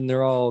up and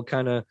they're all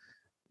kind of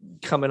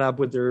coming up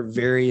with their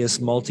various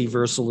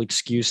multiversal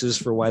excuses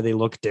for why they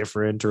look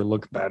different or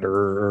look better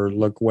or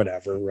look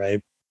whatever,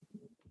 right?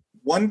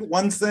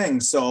 One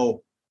thing.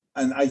 So,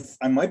 and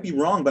I might be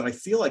wrong, but I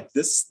feel like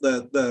this,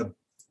 the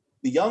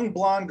young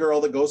blonde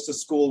girl that goes to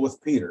school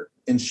with Peter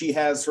and she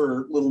has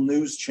her little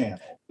news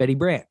channel. Betty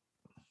Brant.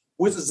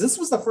 This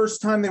was the first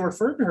time they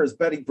referred to her as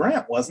Betty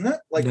Brant, wasn't it?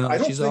 Like, no, I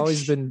don't she's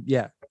always been,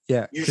 yeah.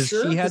 Because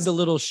she had the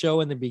little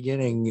show in the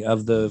beginning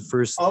of the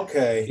first.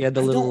 Okay. She had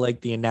the little,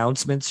 like the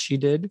announcements she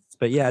did.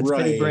 But yeah, it's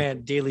Betty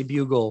Brant, Daily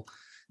Bugle,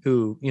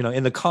 who, you know,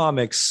 in the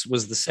comics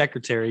was the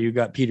secretary who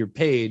got Peter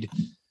paid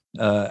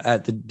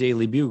at the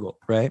Daily Bugle,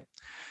 right?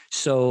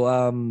 So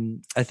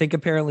I think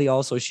apparently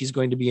also she's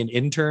going to be an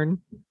intern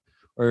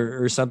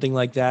or something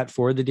like that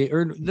for the day.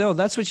 Or no,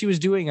 that's what she was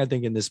doing, I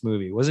think, in this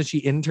movie. Wasn't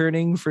she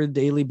interning for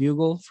Daily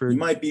Bugle? You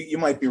might be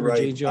right.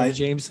 J. Jonah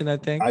Jameson, I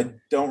think. I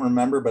don't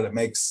remember, but it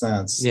makes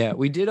sense. Yeah,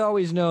 we did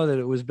always know that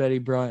it was Betty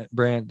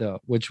Brant though,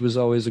 which was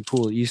always a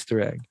cool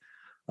Easter egg.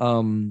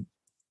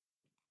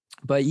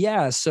 But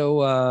yeah,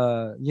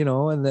 so you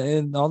know,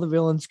 and all the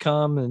villains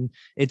come, and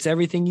it's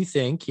everything you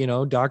think. You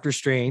know, Doctor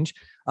Strange.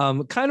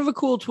 Kind of a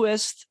cool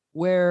twist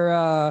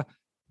where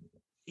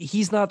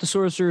he's not the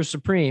Sorcerer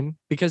Supreme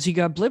because he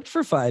got blipped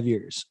for 5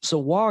 years. So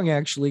Wong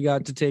actually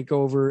got to take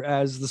over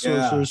as the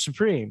Sorcerer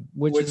Supreme,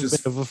 which is a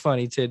bit of a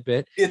funny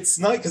tidbit. It's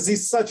nice because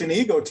he's such an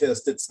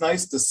egotist. It's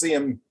nice to see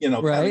him, you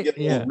know, kind of get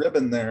a little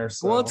ribbon there.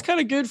 So. Well, it's kind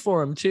of good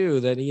for him too,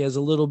 that he has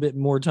a little bit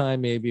more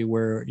time maybe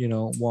where, you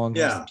know, Wong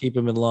has to keep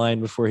him in line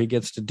before he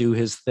gets to do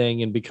his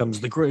thing and becomes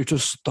the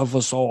greatest of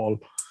us all.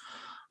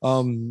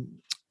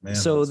 Man,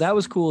 so that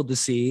was cool to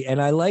see.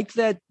 And I like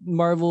that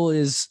Marvel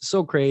is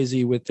so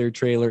crazy with their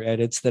trailer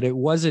edits that it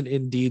wasn't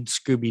indeed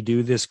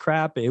Scooby-Doo this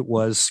crap. It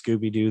was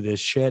Scooby-Doo this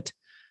shit.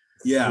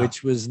 Yeah.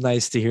 Which was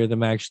nice to hear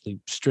them actually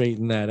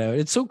straighten that out.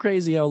 It's so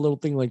crazy how a little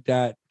thing like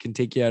that can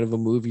take you out of a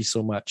movie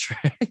so much,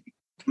 right?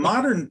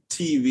 Modern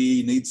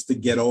TV needs to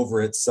get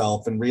over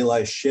itself and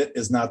realize shit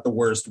is not the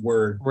worst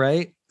word.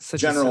 Right?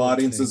 General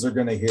audiences are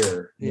going to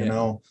hear, you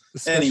know.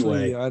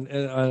 Especially anyway,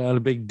 on a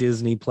big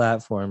Disney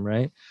platform,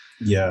 right?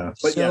 Yeah.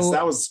 But yes,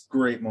 that was a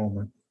great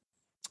moment.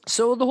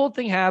 So the whole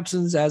thing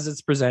happens as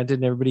it's presented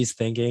and everybody's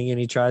thinking, and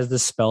he tries the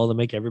spell to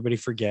make everybody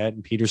forget,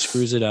 and Peter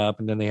screws it up,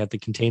 and then they have to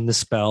contain the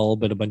spell,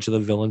 but a bunch of the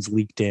villains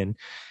leaked in,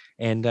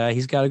 and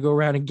he's got to go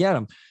around and get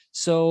them.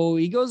 So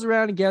he goes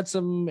around and gets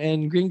them,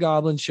 and Green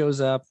Goblin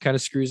shows up, kind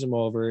of screws him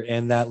over,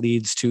 and that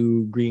leads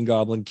to Green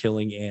Goblin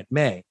killing Aunt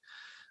May.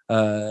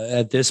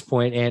 At this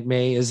point, Aunt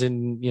May is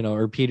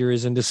or Peter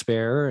is in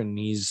despair, and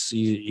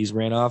he's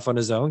ran off on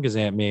his own because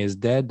Aunt May is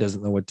dead,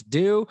 doesn't know what to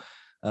do.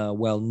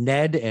 While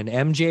Ned and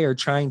MJ are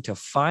trying to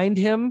find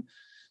him,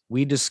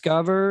 we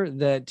discover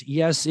that,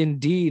 yes,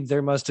 indeed,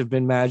 there must have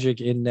been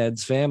magic in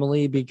Ned's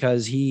family,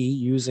 because he,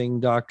 using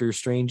Doctor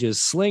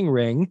Strange's sling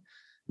ring,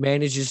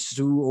 manages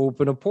to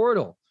open a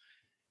portal.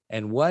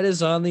 And what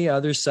is on the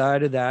other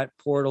side of that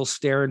portal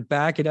staring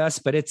back at us?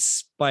 But it's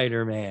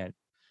Spider-Man.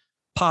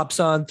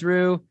 Pops on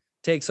through,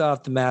 takes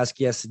off the mask.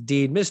 Yes,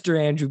 indeed. Mr.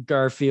 Andrew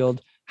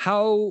Garfield,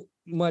 how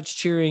much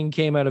cheering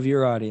came out of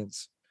your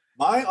audience?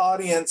 My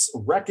audience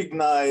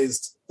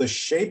recognized the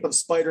shape of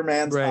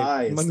Spider-Man's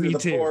eyes through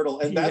the portal.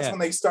 And that's when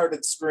they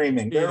started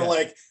screaming. They were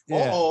like,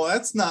 oh,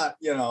 that's not,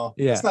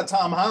 that's not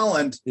Tom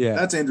Holland. Yeah.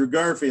 That's Andrew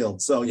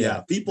Garfield. So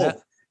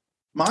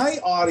my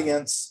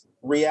audience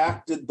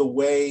reacted the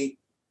way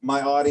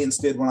my audience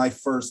did when I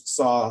first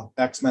saw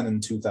X-Men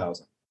in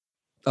 2000.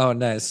 Oh,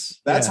 nice.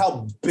 That's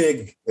how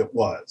big it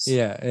was.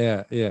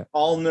 Yeah.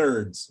 All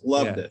nerds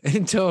loved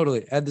it.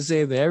 Totally. At the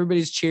same thing.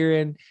 Everybody's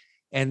cheering.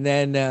 And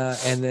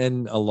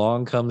then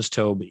along comes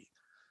Toby.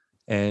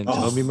 And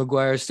Tobey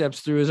Maguire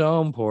steps through his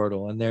own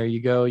portal. And there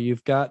you go.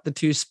 You've got the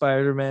two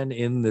Spider-Men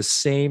in the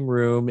same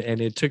room.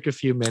 And it took a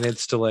few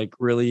minutes to like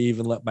really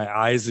even let my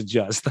eyes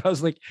adjust. I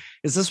was like,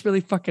 is this really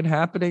fucking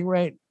happening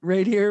right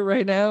here,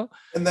 right now?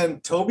 And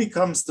then Toby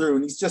comes through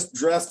and he's just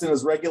dressed in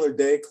his regular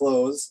day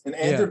clothes. And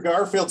Andrew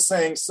Garfield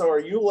saying, so are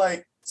you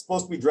like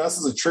supposed to be dressed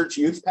as a church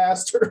youth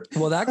pastor?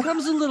 Well, that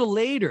comes a little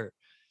later.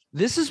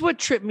 This is what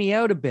tripped me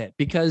out a bit,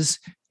 because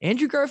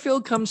Andrew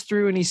Garfield comes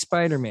through and he's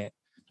Spider-Man.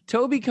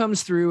 Toby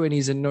comes through and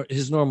he's in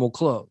his normal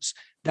clothes.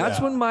 That's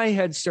when my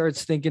head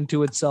starts thinking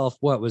to itself,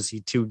 what, was he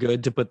too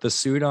good to put the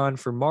suit on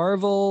for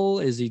Marvel?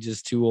 Is he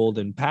just too old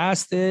and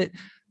past it?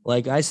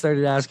 Like, I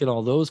started asking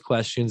all those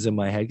questions in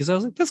my head because I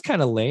was like, that's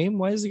kind of lame.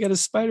 Why has he got a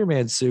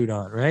Spider-Man suit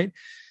on? Right.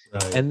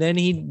 And then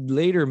he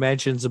later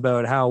mentions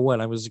about how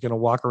I was going to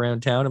walk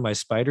around town in my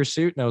spider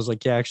suit. And I was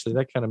like, yeah, actually,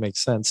 that kind of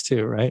makes sense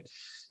too. Right.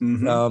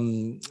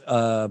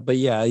 Mm-hmm. But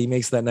yeah, he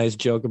makes that nice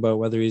joke about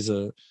whether he's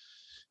a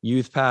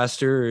youth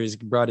pastor or he's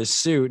brought his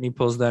suit, and he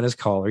pulls down his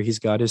collar. He's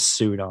got his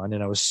suit on.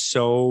 And I was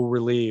so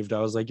relieved. I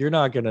was like, you're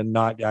not going to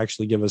not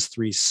actually give us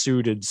 3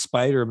 suited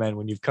Spider-Men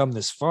when you've come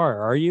this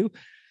far, are you?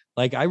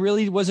 Like, I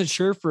really wasn't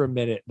sure for a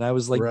minute. And I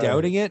was like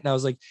doubting it. And I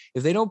was like,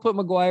 if they don't put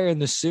Maguire in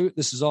the suit,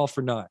 this is all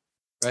for naught.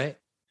 Right.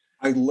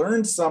 I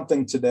learned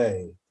something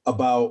today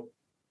about,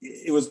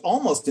 it was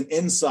almost an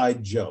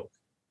inside joke.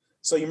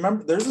 So you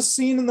remember there's a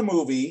scene in the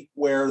movie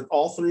where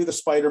all 3 of the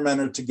Spider-Men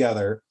are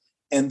together.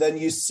 And then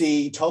you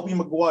see Tobey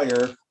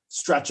Maguire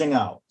stretching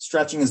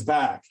his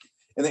back.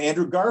 And then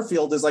Andrew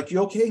Garfield is like, you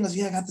okay? He goes,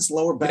 yeah, I got this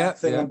lower back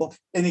thing. Yeah.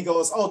 And he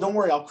goes, oh, don't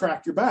worry, I'll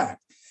crack your back.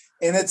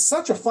 And it's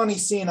such a funny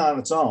scene on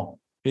its own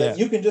that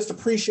you can just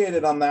appreciate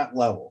it on that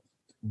level.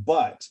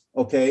 But,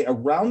 okay,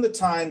 around the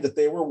time that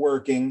they were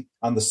working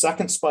on the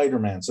second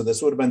Spider-Man, so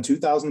this would have been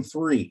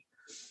 2003,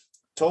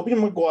 Tobey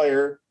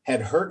Maguire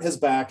had hurt his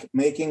back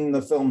making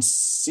the film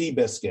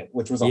Seabiscuit,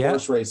 which was a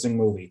horse racing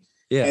movie,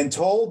 and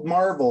told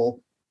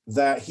Marvel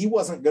that he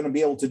wasn't going to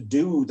be able to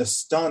do the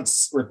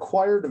stunts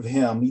required of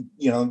him.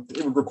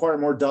 It would require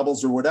more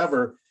doubles or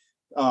whatever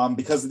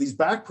because of these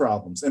back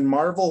problems. And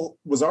Marvel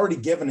was already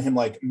giving him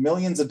like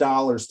millions of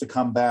dollars to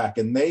come back,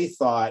 and they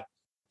thought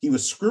he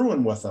was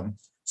screwing with them.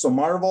 So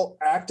Marvel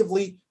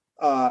actively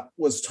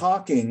was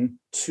talking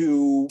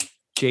to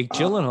Jake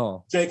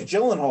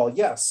Gyllenhaal.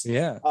 Yes.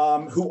 Yeah.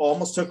 Who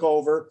almost took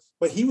over,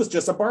 but he was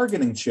just a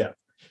bargaining chip.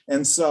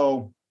 And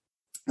so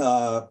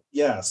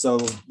so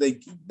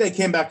they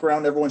came back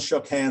around, everyone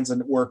shook hands,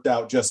 and it worked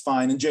out just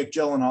fine. And Jake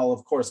Gyllenhaal,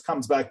 of course,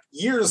 comes back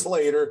years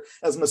later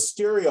as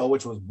Mysterio,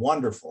 which was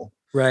wonderful.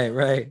 Right.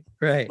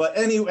 But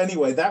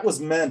anyway, that was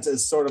meant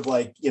as sort of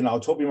like,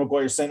 Tobey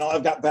Maguire saying, oh,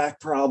 I've got back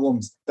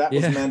problems. That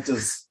was meant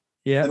as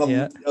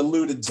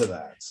alluded to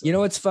that. So. You know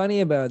what's funny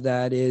about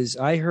that is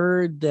I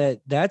heard that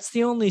that's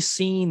the only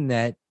scene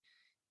that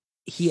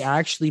he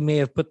actually may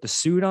have put the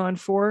suit on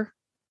for.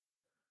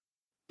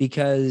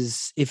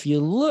 Because if you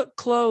look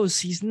close,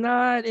 he's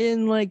not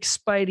in like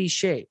Spidey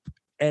shape.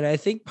 And I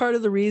think part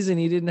of the reason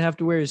he didn't have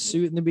to wear his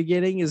suit in the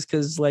beginning is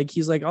because like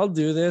he's like, I'll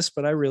do this,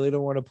 but I really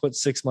don't want to put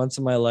 6 months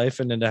of my life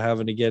into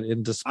having to get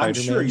into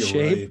Spider-Man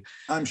shape. Right.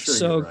 I'm sure.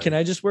 So you're right. Can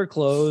I just wear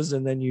clothes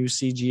and then you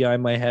CGI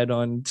my head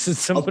on to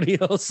somebody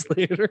else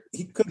later?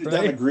 He could have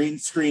done a green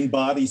screen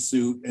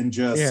bodysuit and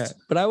just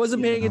but I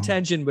wasn't paying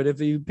attention. But if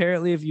the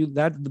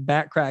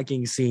back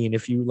cracking scene,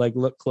 if you like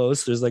look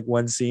close, there's like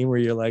one scene where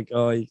you're like,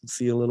 oh, you can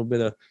see a little bit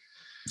of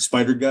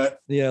spider gut.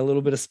 Yeah, a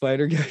little bit of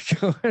spider gut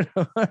going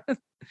on.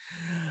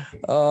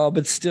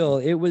 But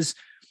still,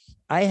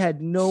 I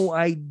had no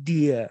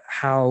idea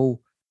how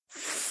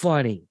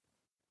funny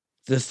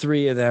the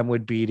three of them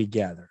would be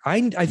together.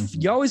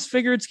 You always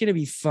figure it's going to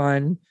be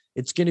fun.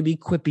 It's going to be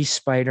quippy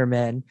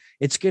Spider-Man.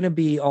 It's going to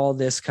be all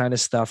this kind of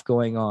stuff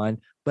going on,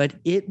 but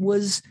it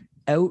was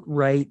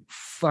outright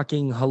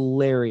fucking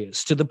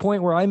hilarious to the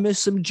point where I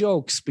missed some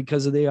jokes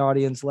because of the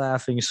audience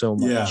laughing so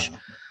much.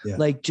 Yeah.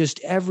 Like just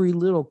every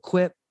little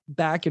quip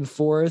back and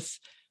forth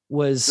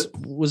was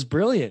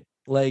brilliant.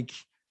 Like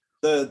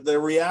the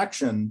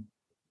reaction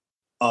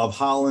of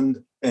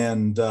Holland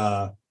and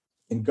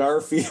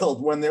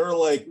Garfield when they were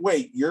like,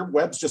 "Wait, your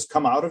webs just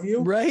come out of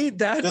you?" Right?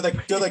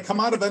 Do they come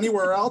out of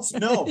anywhere else?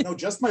 No,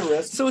 just my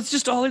wrist. So it's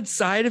just all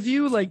inside of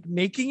you, like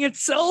making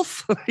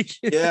itself.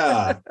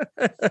 Yeah.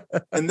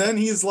 And then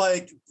he's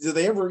like, "Do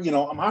they ever?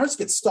 My hearts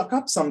get stuck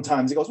up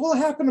sometimes." He goes, "Well, it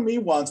happened to me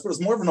once, but it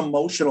was more of an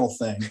emotional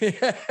thing."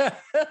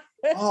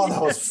 Oh,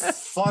 that was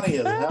funny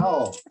as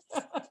hell.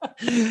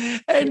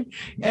 And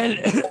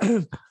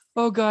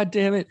oh god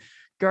damn it.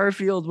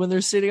 Garfield, when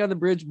they're sitting on the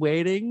bridge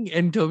waiting,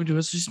 and Toby to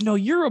us just, "No,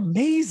 you're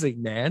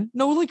amazing, man.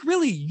 No, like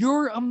really,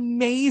 you're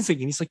amazing."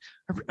 And he's like,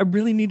 I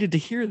really needed to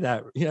hear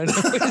that.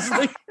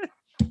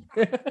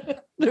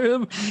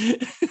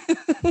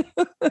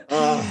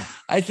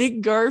 I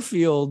think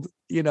Garfield,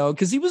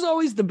 because he was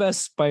always the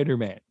best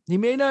Spider-Man. He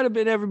may not have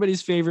been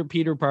everybody's favorite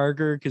Peter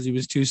Parker because he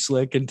was too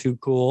slick and too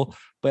cool,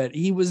 but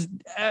he was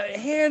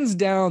hands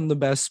down the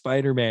best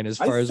Spider-Man as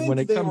far as when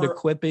it comes to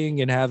quipping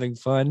and having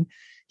fun.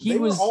 They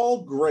were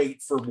all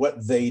great for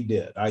what they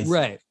did.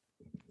 Right.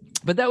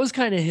 But that was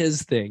kind of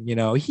his thing.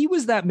 He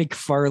was that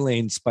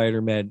McFarlane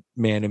Spider-Man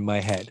man in my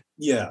head.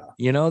 Yeah.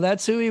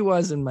 That's who he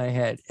was in my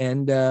head.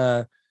 And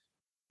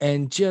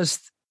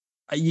just,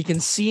 you can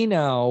see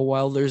now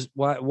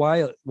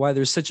why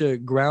there's such a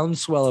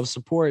groundswell of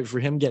support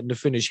for him getting to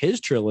finish his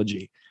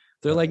trilogy.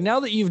 They're like, now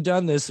that you've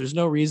done this, there's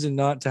no reason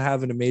not to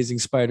have an amazing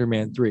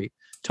Spider-Man 3.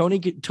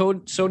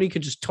 Sony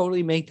could just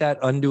totally make that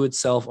undo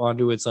itself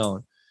onto its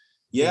own.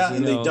 Yeah,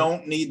 and they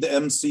don't need the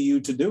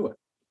MCU to do it.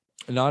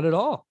 Not at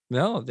all.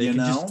 No, they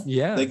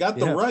they got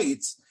the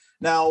rights.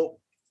 Now,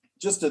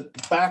 just to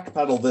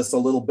backpedal this a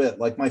little bit,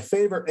 like my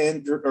favorite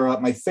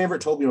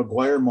Tobey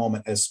Maguire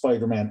moment as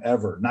Spider-Man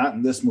ever, not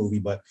in this movie,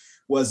 but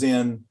was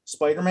in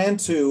Spider-Man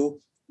 2,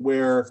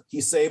 where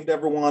he saved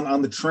everyone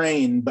on the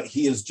train, but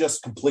he is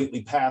just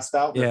completely passed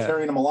out. They're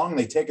carrying him along, and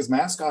they take his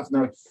mask off, and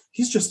they're like,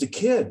 he's just a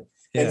kid.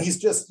 Yeah. And he's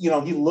just, he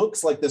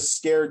looks like this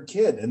scared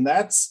kid. And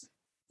that's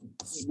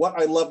what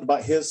I loved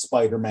about his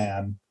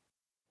Spider-Man,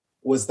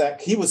 was that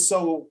he was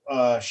so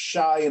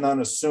shy and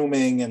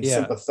unassuming and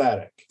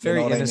sympathetic.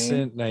 Very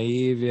innocent,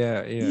 naive.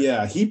 Yeah.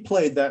 Yeah. He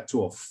played that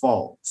to a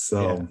fault.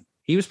 So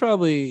he was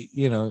probably,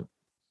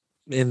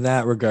 in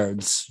that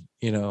regards,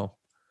 the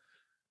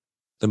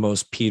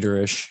most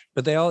Peterish,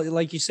 but they all,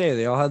 like you say,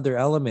 they all had their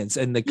elements,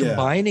 and the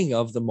combining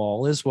of them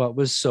all is what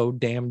was so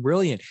damn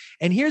brilliant.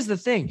 And here's the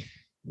thing.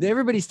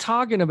 Everybody's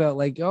talking about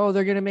like, oh,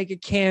 they're going to make a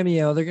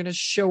cameo. They're going to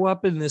show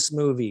up in this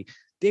movie.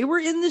 They were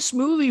in this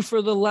movie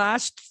for the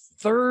last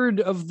third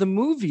of the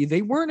movie.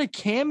 They weren't a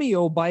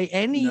cameo by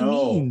any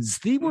means.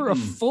 They were a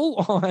full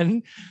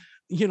on,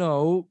 and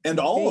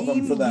all of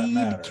them for that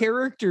matter,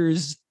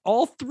 characters,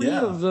 all three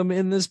of them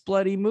in this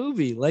bloody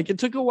movie. Like it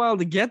took a while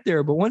to get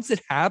there, but once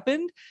it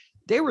happened,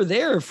 they were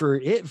there for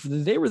it.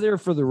 They were there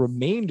for the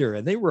remainder,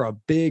 and they were a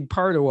big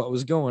part of what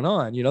was going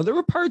on. There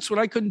were parts when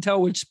I couldn't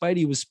tell which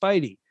Spidey was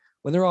Spidey.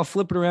 When they're all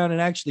flipping around and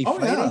actually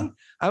fighting,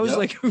 I was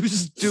like,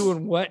 who's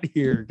doing what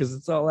here? Because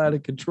it's all out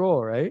of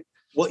control, right?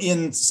 Well,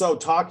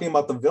 talking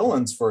about the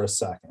villains for a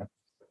second.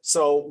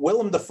 So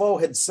Willem Dafoe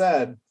had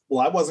said,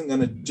 well, I wasn't going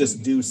to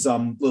just do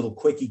some little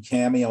quickie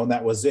cameo and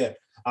that was it.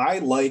 I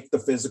like the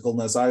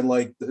physicalness. I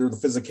like the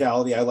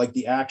physicality. I like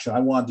the action.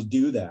 I wanted to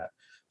do that.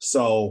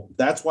 So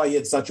that's why he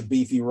had such a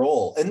beefy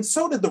role. And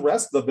so did the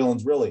rest of the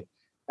villains, really.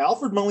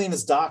 Alfred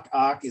Molina's Doc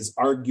Ock is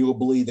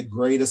arguably the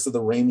greatest of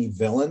the Raimi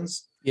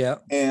villains. Yeah.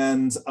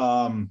 And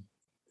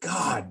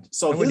God,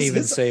 so I wouldn't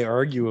even say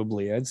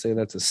arguably. I'd say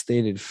that's a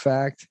stated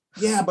fact.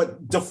 Yeah,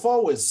 but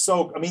Dafoe is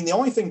the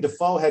only thing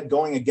Dafoe had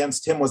going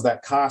against him was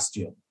that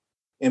costume,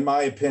 in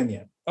my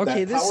opinion.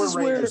 Okay, that Power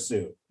Ranger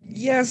suit.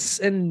 Yes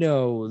and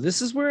no.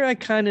 This is where I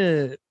kind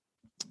of,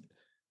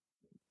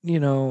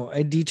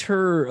 I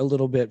deter a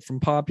little bit from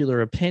popular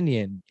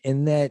opinion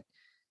in that.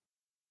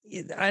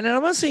 And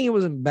I'm not saying it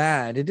wasn't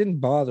bad. It didn't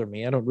bother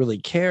me. I don't really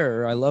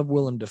care. I love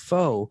Willem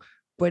Dafoe.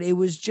 But it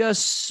was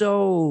just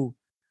so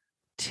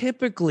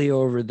typically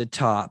over the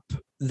top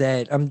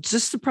that I'm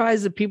just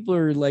surprised that people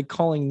are like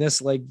calling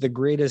this like the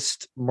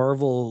greatest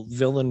Marvel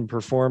villain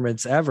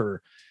performance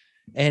ever.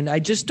 And I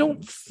just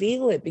don't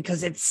feel it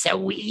because it's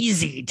so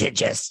easy to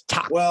just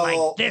talk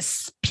like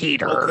this,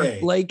 Peter.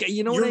 Okay. Like,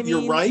 you know what I mean?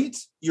 You're right.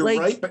 You're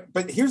like, right.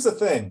 But here's the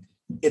thing.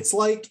 It's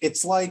like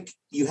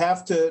you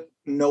have to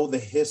know the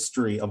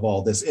history of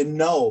all this and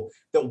know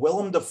that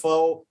Willem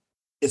Dafoe,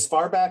 as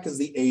far back as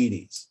the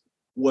 80s,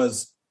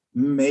 was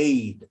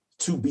made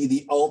to be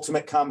the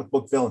ultimate comic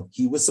book villain.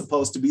 He was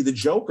supposed to be the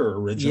Joker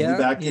originally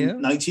back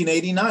in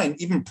 1989,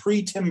 even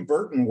pre-Tim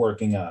Burton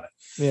working on it.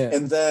 Yeah.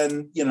 And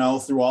then,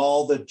 through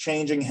all the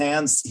changing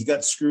hands, he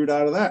got screwed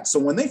out of that. So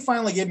when they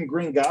finally gave him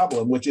Green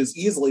Goblin, which is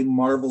easily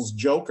Marvel's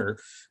Joker,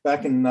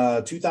 back in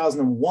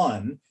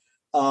 2001,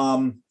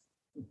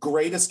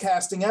 greatest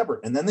casting ever.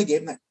 And then they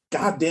gave him that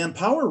goddamn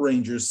Power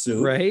Rangers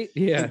suit. Right.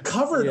 Yeah. And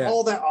covered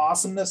all that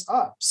awesomeness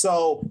up.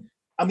 So,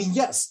 I mean,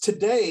 yes,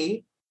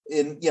 today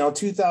in,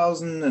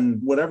 2000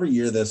 and whatever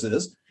year this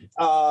is,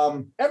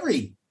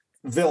 every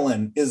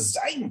villain is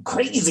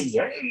crazy.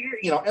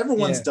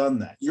 Everyone's done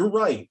that. You're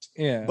right.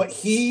 Yeah. But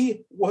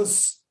he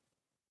was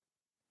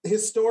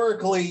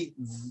historically,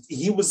 at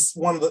least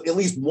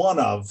one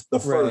of the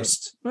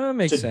first well, that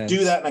makes to sense.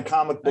 do that in a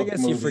comic book I guess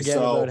movie. you forget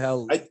about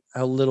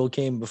how little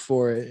came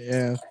before it.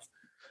 Yeah.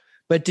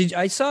 But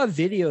I saw a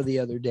video the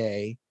other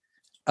day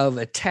of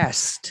a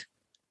test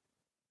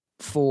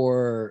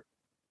for,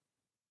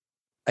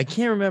 I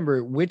can't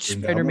remember which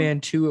Green Spider-Man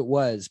 2 it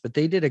was, but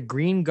they did a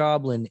Green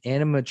Goblin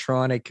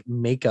animatronic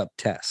makeup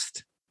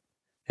test.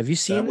 Have you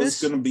seen this? That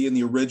was going to be in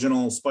the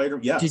original Spider.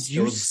 Yes. Did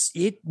you?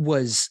 It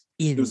was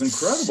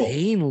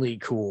insanely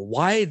cool.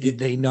 Why did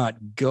they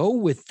not go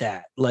with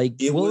that? Like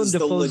Willem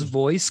Dafoe's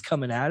voice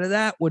coming out of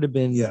that would have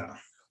been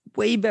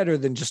way better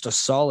than just a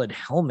solid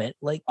helmet.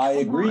 Like I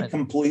agree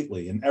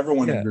completely, and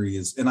everyone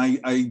agrees. And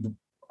I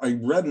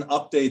read an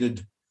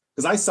updated,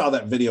 because I saw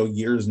that video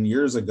years and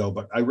years ago,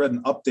 but I read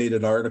an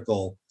updated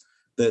article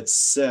that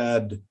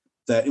said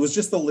that it was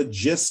just the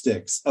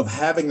logistics of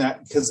having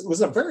that, because it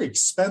was a very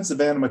expensive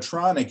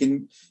animatronic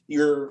and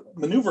your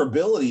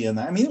maneuverability in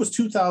that. I mean, it was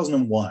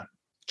 2001.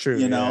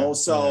 True.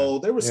 So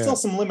there was still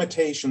some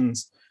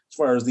limitations as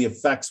far as the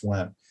effects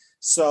went.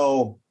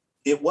 So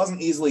it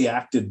wasn't easily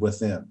acted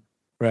within.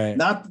 Right.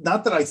 Not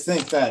that I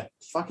think that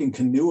fucking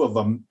canoe of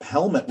a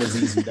helmet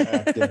was easy to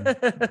act in,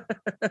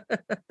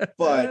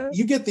 but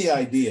you get the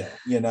idea,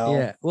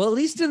 Yeah. Well, at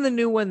least in the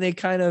new one, they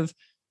kind of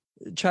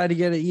try to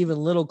get it even a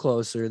little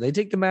closer. They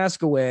take the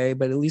mask away,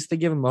 but at least they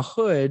give him a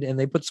hood and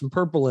they put some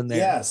purple in there.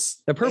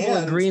 Yes. The purple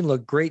and green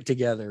look great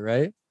together,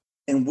 right?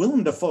 And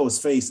Willem Dafoe's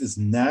face is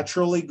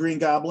naturally Green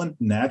Goblin,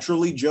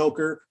 naturally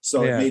Joker.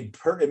 So it made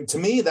to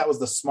me, that was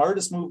the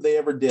smartest move they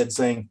ever did,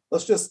 saying,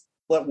 let's just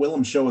let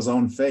Willem show his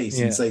own face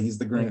and say he's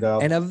the Green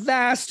Goblin. And a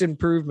vast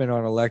improvement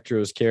on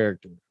Electro's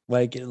character.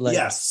 Like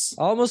yes,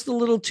 almost a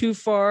little too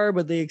far,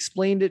 but they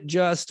explained it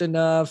just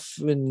enough,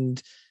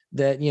 and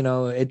that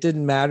it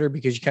didn't matter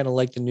because you kind of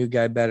like the new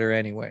guy better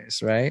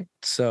anyways, right?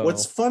 So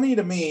what's funny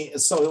to me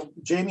is, so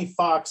Jamie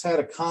Foxx had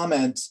a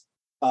comment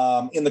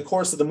in the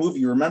course of the movie.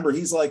 You remember,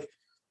 he's like,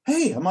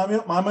 hey, I'm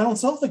my own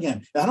self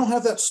again. I don't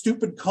have that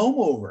stupid comb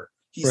over.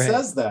 He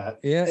says that.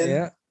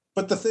 Yeah.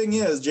 But the thing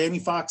is, Jamie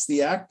Foxx,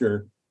 the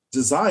actor,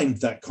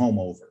 designed that comb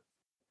over.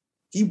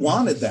 He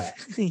wanted that.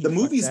 The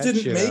movies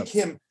didn't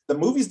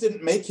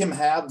make him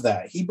have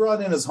that. He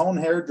brought in his own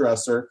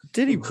hairdresser.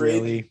 Did he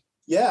really?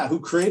 Yeah, who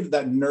created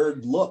that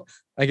nerd look.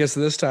 I guess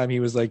this time he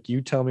was like,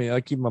 you tell me,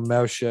 I'll keep my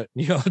mouth shut.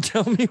 Y'all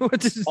tell me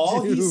what to do.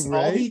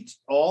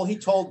 All he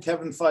told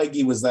Kevin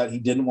Feige was that he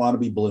didn't want to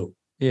be blue.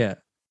 Yeah.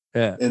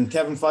 Yeah. And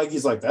Kevin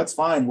Feige's like, that's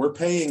fine. We're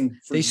paying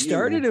for They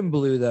started in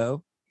blue,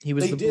 though. He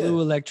was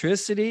blue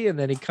electricity, and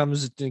then he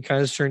comes and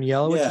kind of turn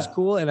yellow, which is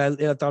cool. And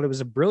I thought it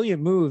was a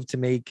brilliant move to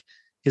make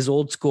his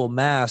old school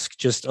mask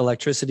just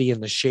electricity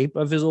in the shape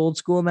of his old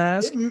school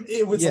mask.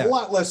 It was a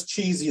lot less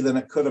cheesy than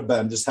it could have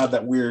been. Just have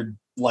that weird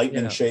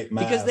lightning shaped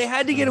mask. Because they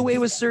had to get away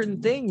with certain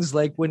things.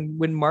 Like when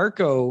Flint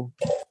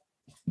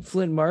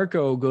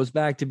Marko goes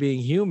back to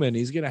being human,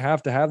 he's going to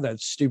have that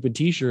stupid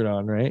t-shirt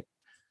on, right?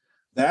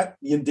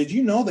 Did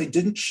you know they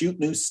didn't shoot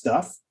new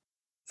stuff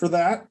for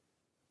that?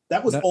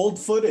 That was old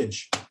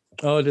footage.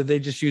 Oh, did they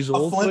just use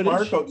old Flint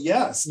footage? Marko,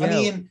 yes. Yeah. I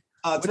mean,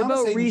 what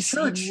about Reese?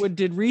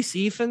 Did Reese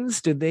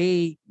Ifans? Did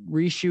they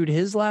reshoot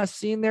his last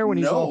scene there when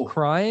he's all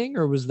crying,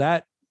 or was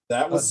that?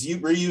 That was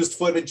reused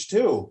footage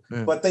too.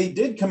 Yeah. But they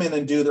did come in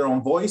and do their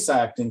own voice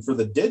acting for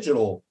the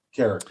digital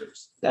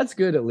characters. That's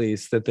good, at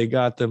least that they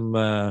got them.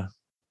 Yeah.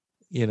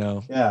 I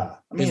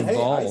mean,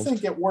 involved. Hey, I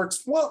think it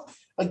works well.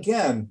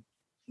 Again,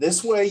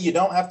 this way you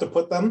don't have to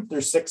put them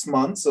through 6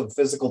 months of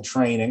physical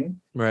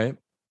training, right?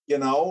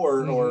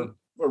 Or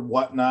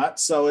whatnot.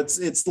 So it's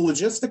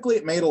logistically,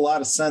 it made a lot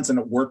of sense and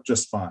it worked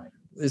just fine.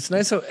 It's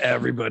nice how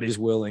everybody's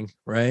willing,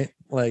 right?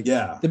 Like,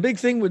 the big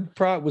thing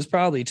was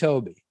probably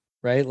Toby,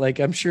 right? Like,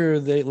 I'm sure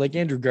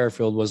Andrew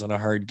Garfield wasn't a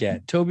hard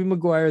get. Tobey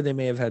Maguire, they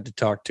may have had to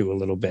talk to a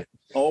little bit.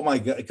 Oh my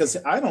God. Because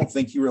I don't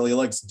think he really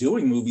likes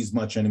doing movies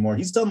much anymore.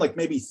 He's done like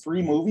maybe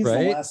 3 movies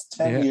in the last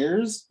 10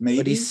 years, maybe.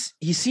 But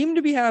he seemed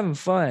to be having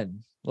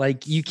fun.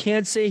 Like, you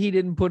can't say he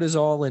didn't put his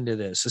all into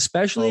this,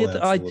 especially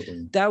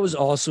that was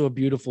also a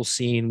beautiful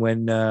scene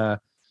when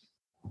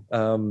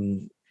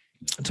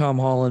Tom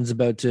Holland's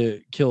about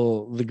to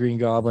kill the Green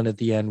Goblin at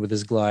the end with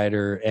his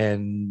glider,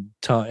 and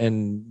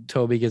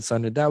Toby gets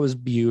under. That was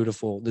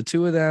beautiful. The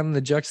two of them,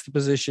 the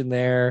juxtaposition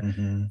there,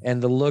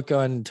 and the look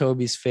on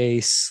Toby's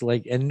face,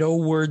 like, and no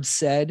words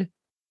said,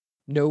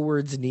 no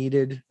words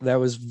needed. That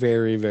was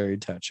very, very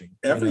touching.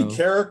 Every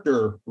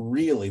character,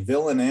 really,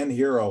 villain and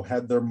hero,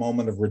 had their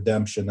moment of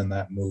redemption in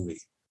that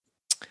movie,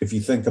 if you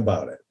think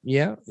about it.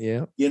 Yeah.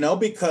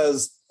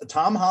 Because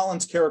Tom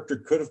Holland's character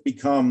could have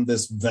become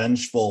this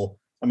vengeful.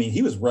 I mean,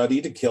 he was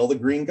ready to kill the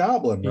Green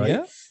Goblin,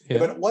 right? Yeah.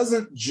 But it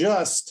wasn't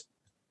just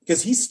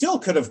because he still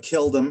could have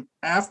killed him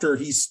after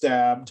he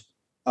stabbed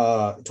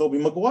Tobey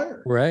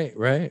Maguire.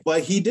 Right.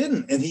 But he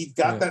didn't. And he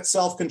got that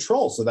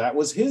self-control. So that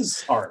was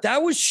his arc.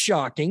 That was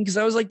shocking because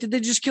I was like, did they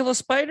just kill a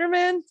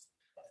Spider-Man?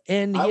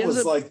 And I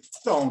was like,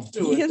 don't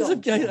do it.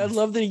 I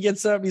love that he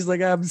gets up. He's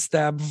like, I've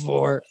stabbed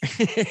before.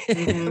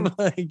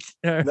 Like,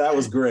 that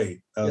was great.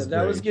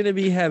 That was going to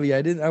be heavy.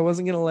 I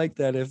wasn't going to like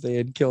that if they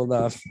had killed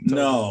off.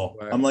 No,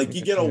 I'm like,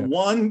 you get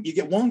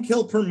one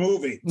kill per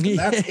movie. And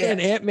that's it. And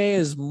Aunt May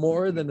is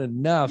more than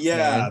enough. Yeah,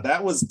 man.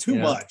 that was too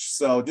much.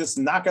 So just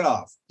knock it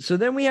off. So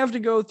then we have to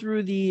go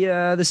through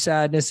the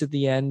sadness at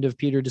the end of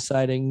Peter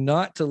deciding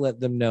not to let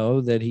them know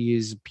that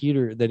he's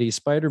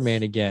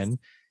Spider-Man again.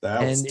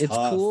 And it's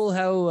cool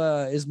how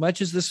as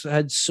much as this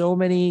had so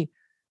many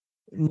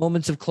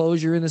moments of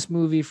closure in this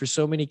movie for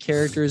so many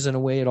characters, in a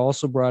way it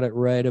also brought it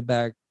right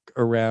back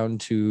around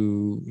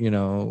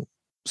to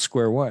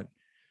square one,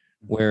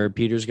 where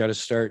Peter's got to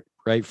start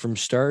right from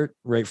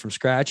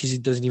scratch. He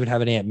doesn't even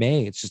have an Aunt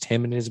May. It's just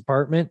him in his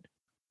apartment,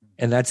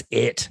 and that's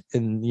it.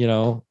 And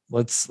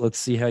let's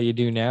see how you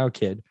do now,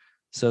 kid.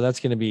 So that's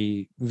going to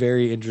be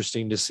very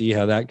interesting to see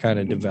how that kind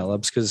of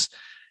develops, because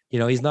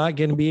he's not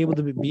going to be able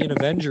to be an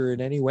Avenger in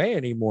any way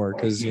anymore.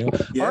 Because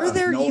are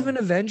there even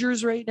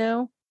Avengers right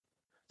now?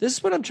 This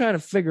is what I'm trying to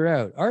figure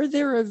out.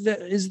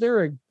 Is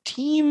there a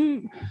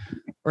team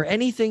or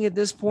anything at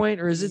this point,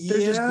 or is it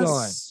they're just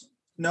gone?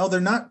 No, they're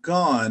not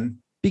gone,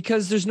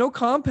 because there's no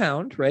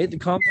compound, right? The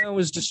compound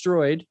was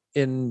destroyed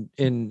in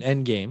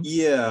Endgame.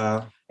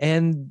 Yeah,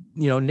 and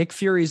Nick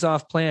Fury's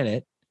off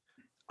planet.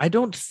 I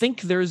don't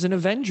think there's an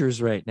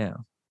Avengers right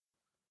now.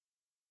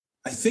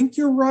 I think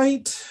you're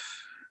right,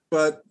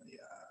 but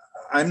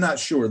I'm not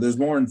sure. There's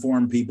more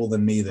informed people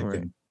than me that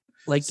can.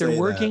 Like, they're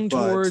working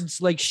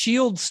towards like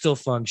SHIELD still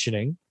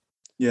functioning.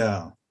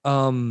 Yeah.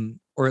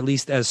 Or at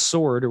least as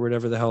SWORD or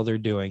whatever the hell they're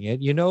doing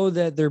it.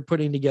 That they're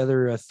putting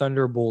together a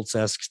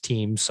Thunderbolts-esque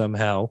team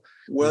somehow.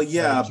 Well,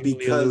 yeah,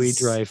 because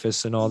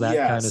Louis-Dreyfus and all that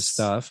kind of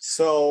stuff.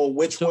 So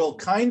which will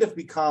kind of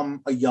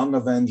become a Young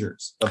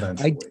Avengers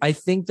eventually. I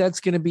think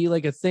that's going to be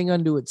like a thing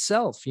unto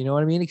itself. You know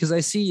what I mean? Because I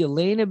see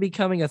Yelena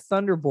becoming a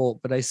Thunderbolt,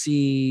 but I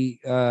see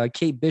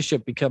Kate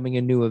Bishop becoming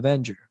a new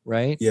Avenger,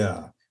 right?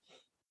 Yeah.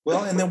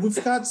 Well, and then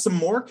we've got some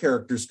more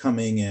characters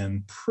coming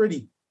in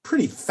pretty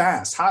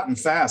fast, hot and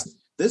fast.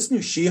 This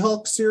new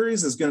She-Hulk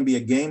series is going to be a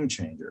game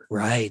changer.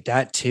 Right.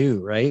 That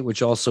too. Right.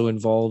 Which also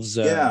involves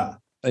Mark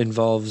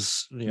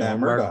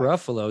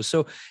Ruffalo.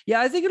 So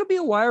yeah, I think it'll be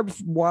a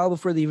while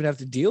before they even have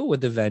to deal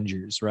with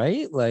Avengers,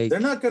 right? Like, they're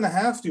not going to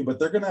have to, but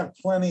they're going to have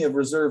plenty of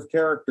reserve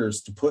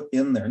characters to put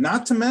in there.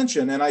 Not to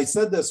mention, and I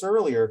said this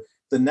earlier,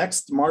 the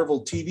next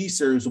Marvel TV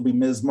series will be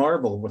Ms.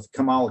 Marvel with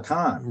Kamala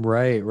Khan.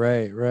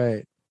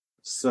 Right.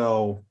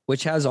 So,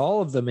 which has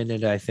all of them in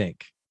it, I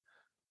think.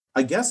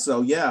 I guess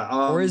so,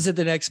 yeah. Or is it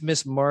the next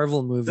Miss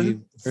Marvel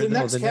movie? The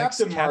next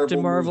Captain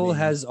Marvel movie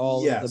has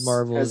all of the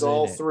Marvels. Has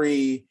all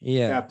three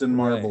Captain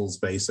Marvels,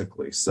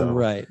 basically. So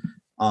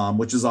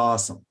which is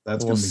awesome.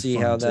 We'll see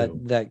how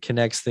that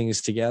connects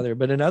things together.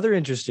 But another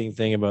interesting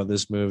thing about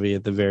this movie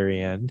at the very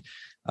end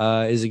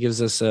is it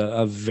gives us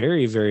a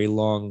very, very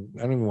long,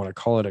 I don't even want to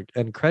call it an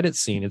end credit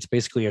scene. It's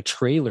basically a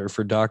trailer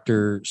for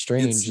Doctor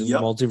Strange in the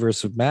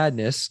Multiverse of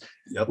Madness,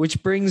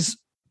 which brings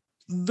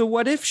the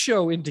What If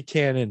show into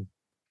canon.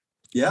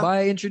 Yeah,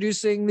 by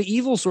introducing the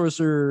evil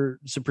Sorcerer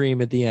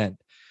Supreme at the end.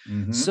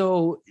 Mm-hmm.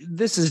 So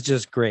this is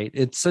just great.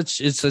 It's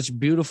such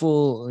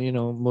beautiful,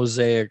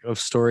 mosaic of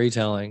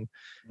storytelling.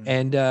 Mm-hmm.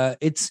 And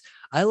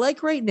I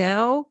like right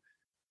now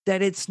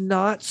that it's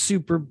not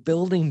super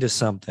building to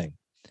something.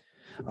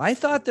 I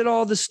thought that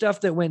all the stuff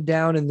that went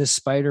down in this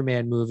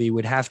Spider-Man movie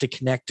would have to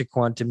connect to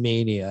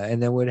Quantumania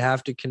and then would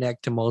have to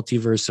connect to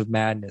Multiverse of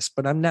Madness.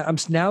 But I'm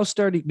now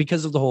starting,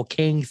 because of the whole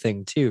Kang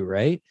thing too,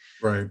 right?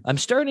 Right. I'm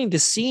starting to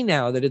see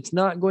now that it's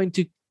not going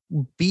to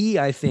be,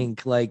 I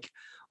think, like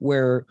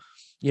where,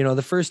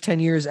 the first 10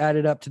 years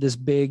added up to this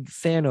big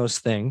Thanos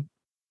thing.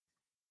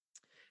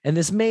 And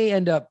this may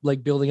end up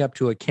like building up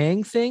to a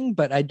Kang thing,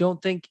 but I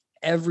don't think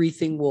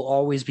everything will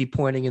always be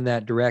pointing in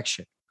that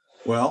direction.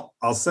 Well,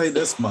 I'll say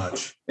this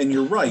much, and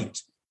you're right.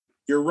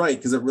 you're right,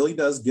 because it really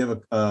does give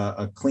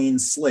a clean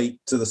slate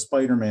to the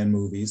Spider-Man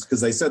movies,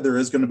 because they said there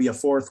is going to be a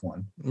fourth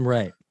one.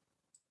 Right.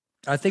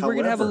 I think we're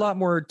going to have a lot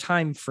more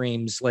time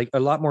frames, like a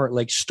lot more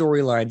like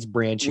storylines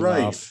branching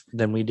off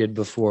than we did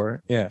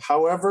before. Yeah.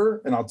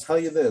 However, and I'll tell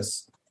you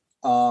this,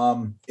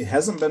 it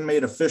hasn't been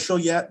made official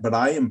yet, but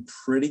I am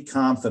pretty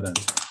confident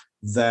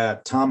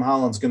that Tom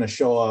Holland's going to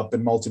show up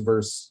in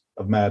Multiverse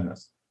of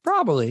Madness.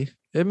 Probably.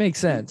 It makes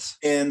sense.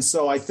 And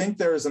so I think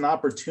there is an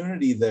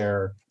opportunity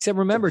there. Except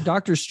remember,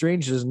 Doctor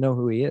Strange doesn't know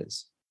who he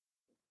is.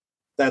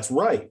 That's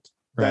right.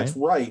 That's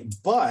right.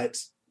 But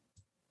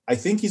I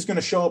think he's going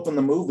to show up in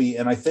the movie,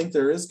 and I think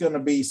there is going to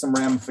be some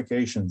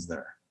ramifications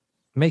there.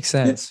 Makes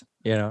sense.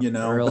 You know,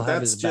 or he'll but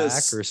have that's his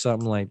just back or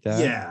something like that.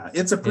 Yeah,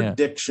 it's a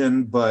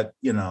prediction, but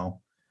you know,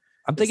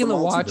 I'm thinking the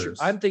Watcher.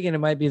 I'm thinking it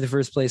might be the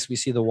first place we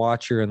see the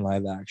Watcher in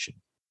live action,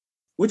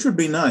 which would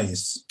be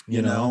nice,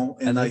 you know.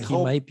 And I hope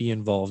he might be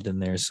involved in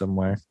there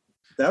somewhere.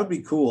 That would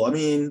be cool. I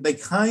mean, they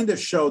kind of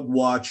showed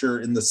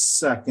Watcher in the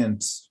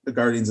second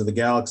Guardians of the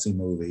Galaxy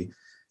movie,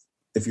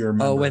 if you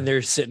remember. Oh, when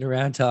they're sitting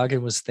around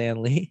talking with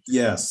Stan Lee?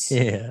 Yes.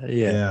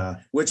 Yeah.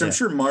 Which I'm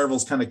sure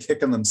Marvel's kind of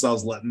kicking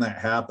themselves letting that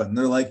happen.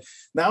 They're like,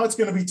 now it's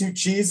going to be too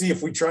cheesy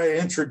if we try to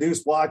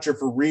introduce Watcher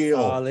for real.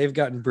 Oh, they've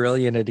gotten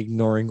brilliant at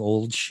ignoring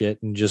old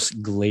shit and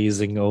just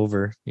glazing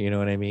over. You know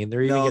what I mean?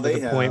 They're even getting to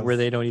the point where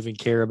they don't even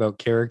care about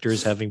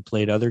characters having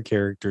played other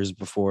characters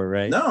before,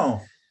 right?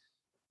 No.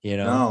 You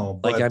know? No.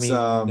 Like, I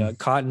mean,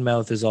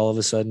 Cottonmouth is all of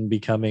a sudden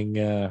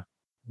becoming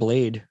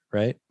Blade,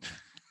 right?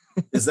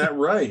 Is that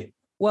right?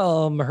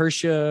 Well,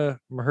 Mahershala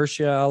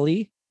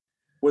Ali.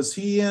 Was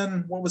he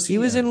in? What was he? He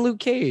was in Luke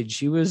Cage.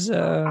 He was.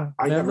 I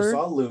never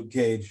saw Luke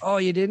Cage. Oh,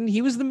 you didn't?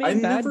 He was the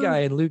main bad guy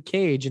in Luke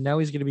Cage, and now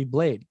he's going to be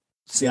Blade.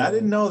 See, I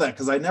didn't know that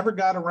because I never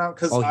got around.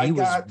 Because he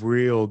was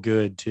real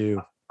good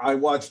too. I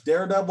watched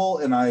Daredevil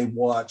and I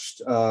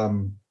watched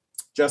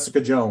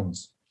Jessica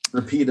Jones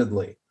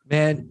repeatedly.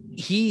 Man,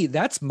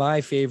 that's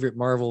my favorite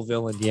Marvel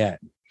villain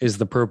yet. Is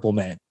the Purple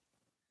Man?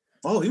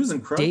 Oh, he was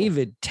incredible.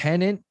 David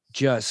Tennant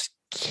just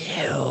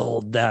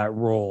killed that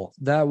role.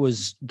 That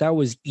was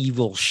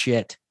evil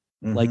shit.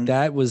 Mm-hmm. Like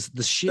that was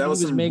the shit. That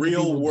was making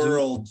real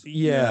world.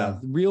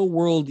 Real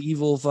world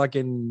evil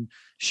fucking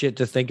shit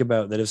to think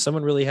about. That if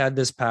someone really had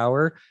this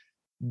power,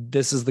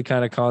 this is the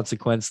kind of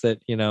consequence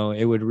that, you know,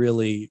 it would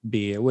really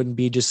be. It wouldn't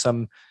be just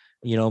some,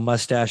 you know,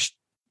 mustache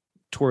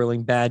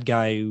twirling bad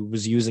guy who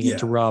was using it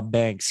to rob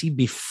banks. He'd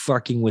be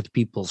fucking with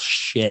people's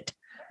shit.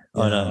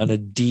 On a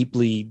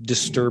deeply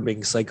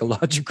disturbing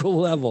psychological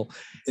level.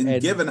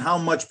 And given how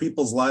much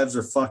people's lives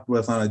are fucked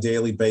with on a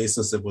daily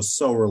basis, it was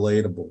so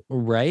relatable.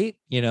 Right?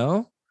 You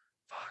know?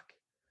 Fuck.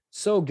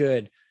 So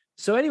good.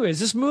 So anyways,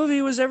 this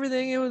movie was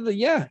everything. It was,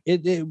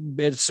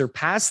 it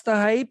surpassed the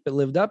hype. It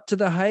lived up to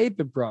the hype.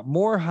 It brought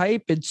more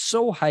hype. It's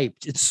so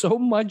hyped. It's so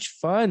much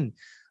fun.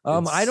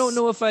 I don't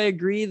know if I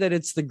agree that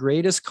it's the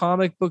greatest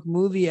comic book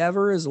movie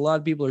ever, as a lot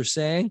of people are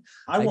saying.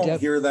 I won't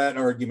hear that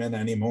argument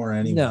anymore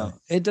anyway. No,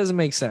 it doesn't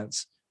make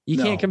sense. You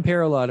can't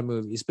compare a lot of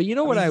movies. But you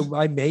know what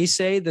I may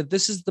say? That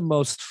this is the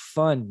most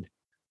fun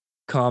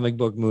comic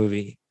book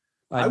movie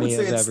I may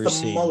have ever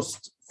seen. The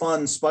most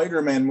fun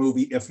Spider-Man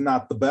movie, if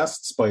not the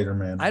best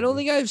Spider-Man movie. I don't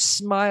think I've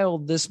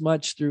smiled this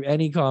much through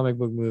any comic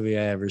book movie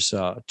I ever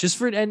saw.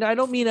 And I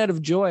don't mean out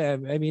of joy.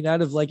 I mean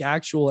out of like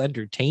actual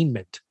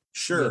entertainment.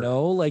 Sure. You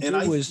know, like it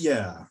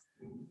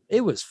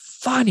was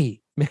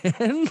funny,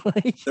 man.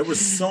 Like there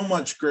was so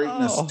much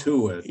greatness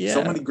to it. Yeah.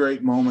 So many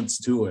great moments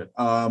to it.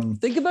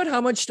 Think about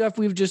how much stuff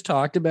we've just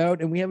talked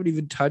about, and we haven't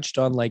even touched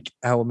on like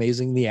how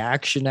amazing the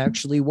action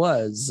actually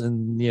was,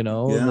 and you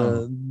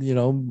know,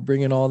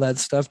 bringing all that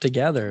stuff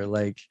together.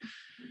 Like,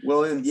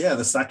 well, and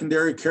the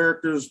secondary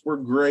characters were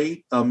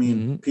great. I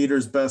mean,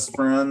 Peter's best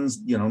friends,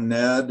 you know,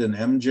 Ned and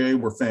MJ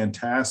were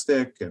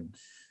fantastic, and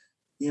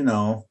you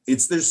know,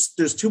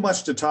 there's too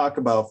much to talk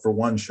about for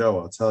one show,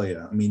 I'll tell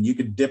you. I mean, you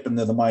could dip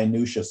into the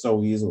minutia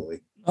so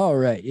easily. Oh,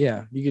 right.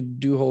 Yeah. You could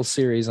do a whole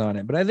series on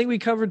it. But I think we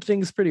covered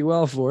things pretty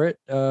well for it,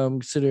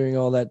 considering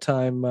all that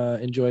time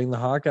enjoying the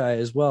Hawkeye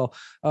as well.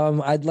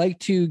 I'd like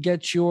to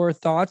get your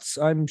thoughts.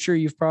 I'm sure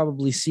you've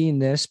probably seen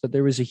this, but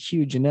there was a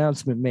huge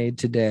announcement made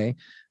today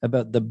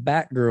about the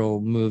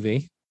Batgirl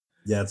movie.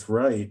 That's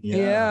right.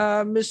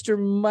 Yeah, Mr.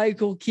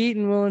 Michael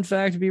Keaton will in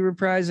fact be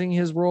reprising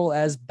his role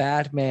as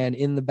Batman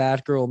in the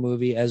Batgirl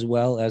movie, as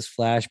well as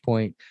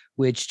Flashpoint,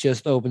 which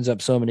just opens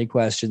up so many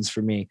questions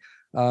for me.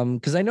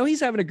 Because I know he's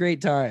having a great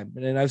time,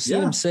 and I've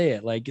seen him say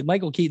it. Like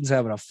Michael Keaton's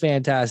having a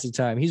fantastic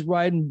time. He's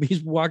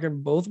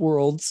walking both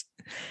worlds,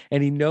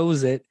 and he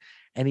knows it,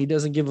 and he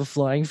doesn't give a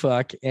flying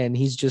fuck, and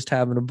he's just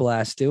having a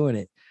blast doing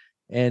it.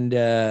 And,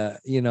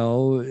 you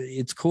know,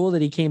 it's cool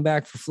that he came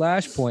back for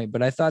Flashpoint,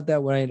 but I thought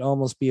that might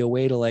almost be a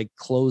way to like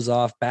close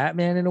off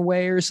Batman in a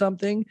way or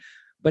something.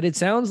 But it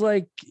sounds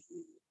like,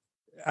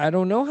 I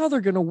don't know how they're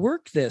going to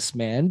work this,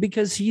 man,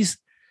 because is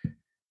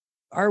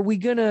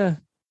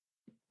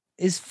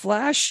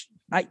Flash?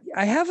 I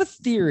have a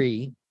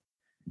theory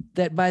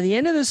that by the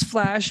end of this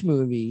Flash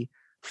movie,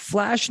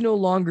 Flash no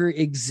longer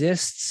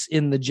exists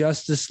in the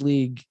Justice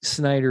League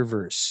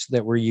Snyderverse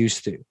that we're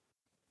used to.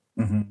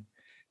 Mm-hmm.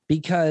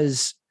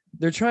 because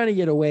they're trying to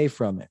get away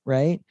from it,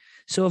 right?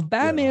 So if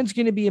Batman's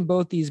going to be in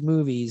both these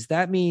movies,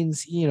 that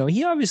means,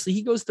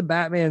 he goes to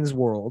Batman's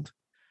world,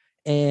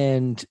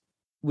 and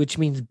which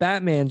means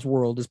Batman's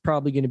world is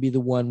probably going to be the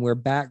one where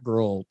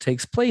Batgirl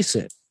takes place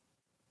in.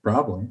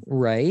 Probably.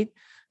 Right.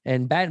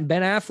 And Ben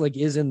Affleck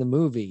is in the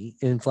movie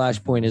in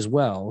Flashpoint as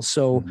well.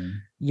 So,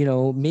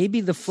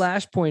 maybe the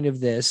Flashpoint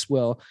of this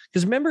because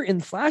remember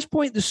in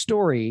Flashpoint, the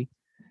story,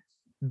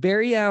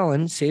 Barry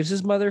Allen saves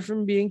his mother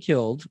from being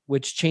killed,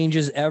 which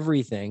changes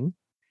everything.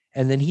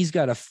 And then he's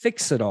got to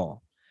fix it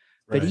all.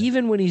 Right. But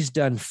even when he's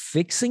done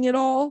fixing it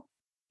all,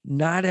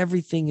 not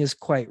everything is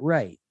quite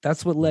right.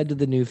 That's what led to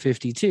the New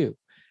 52.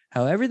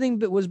 How everything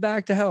was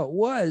back to how it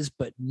was,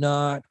 but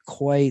not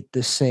quite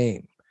the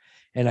same.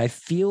 And I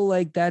feel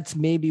like that's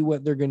maybe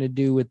what they're going to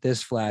do with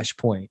this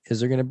Flashpoint, is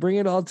they're going to bring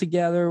it all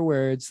together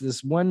where it's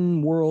this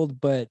one world,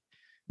 but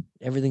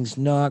everything's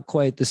not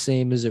quite the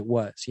same as it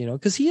was,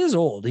 because he is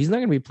old. He's not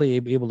going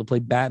to be able to play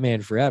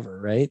Batman forever,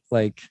 right?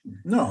 Like,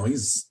 no,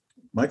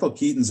 Michael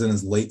Keaton's in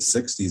his late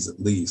 60s at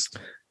least.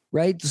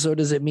 Right. So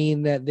does it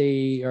mean that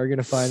they are going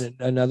to find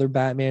another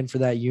Batman for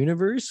that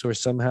universe, or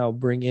somehow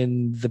bring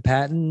in the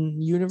Pattinson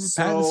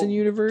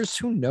universe?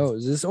 Who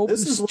knows? This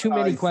opens too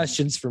many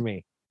questions for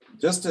me.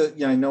 Just to,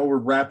 I know we're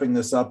wrapping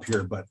this up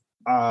here, but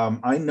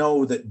I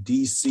know that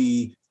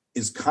DC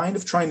is kind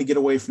of trying to get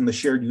away from the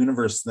shared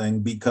universe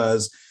thing,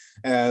 because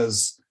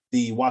as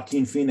the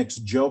Joaquin Phoenix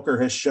Joker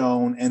has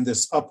shown, and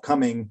this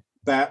upcoming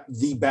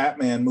the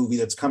Batman movie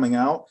that's coming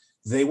out,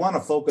 they want to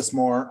focus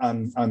more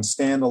on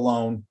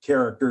standalone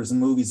characters and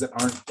movies that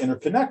aren't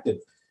interconnected.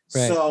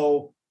 Right.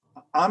 So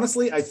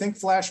honestly, I think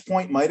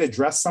Flashpoint might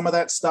address some of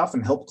that stuff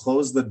and help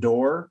close the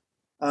door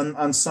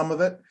on some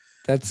of it.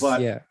 That's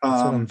what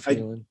I'm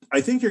feeling. I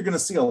think you're going to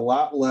see a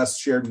lot less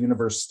shared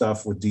universe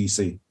stuff with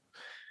DC.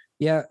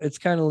 Yeah, it's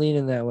kind of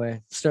leaning that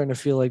way. It's starting to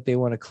feel like they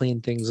want to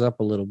clean things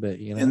up a little bit,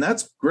 And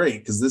that's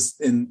great, because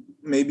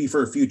maybe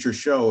for a future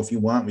show, if you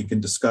want, we can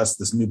discuss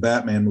this new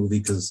Batman movie,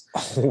 because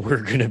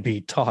we're going to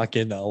be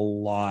talking a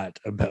lot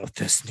about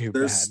this new.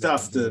 There's Batman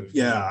stuff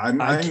movie.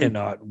 I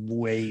cannot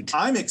wait.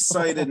 I'm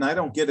excited, and I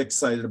don't get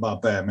excited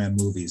about Batman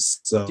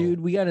movies. So,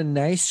 dude, we got a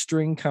nice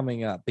string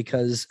coming up,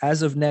 because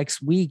as of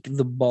next week,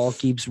 the ball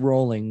keeps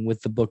rolling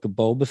with the Book of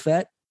Boba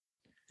Fett.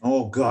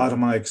 Oh God,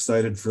 am I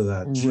excited for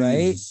that?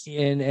 Jeez. Right?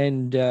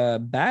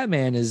 And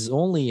Batman is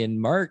only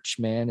in March,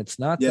 man. It's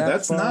not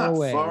that's far not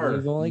away. Far.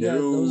 We've only got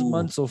those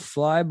months will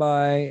fly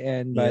by,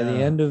 and by the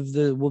end of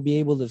we'll be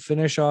able to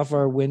finish off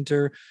our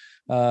winter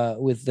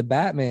with the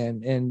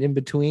Batman. And in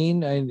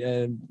between,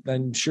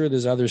 I'm sure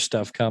there's other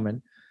stuff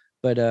coming,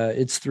 but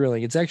it's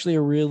thrilling. It's actually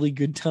a really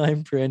good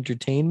time for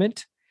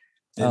entertainment.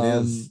 It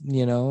is,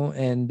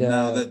 and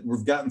now that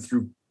we've gotten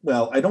through.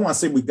 Well, I don't want to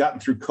say we've gotten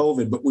through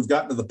COVID, but we've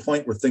gotten to the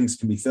point where things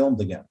can be filmed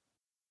again.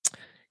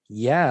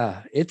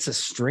 Yeah, it's a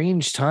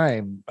strange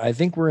time. I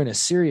think we're in a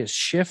serious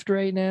shift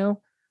right now,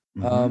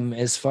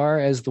 as far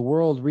as the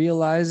world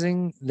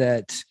realizing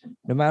that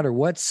no matter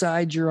what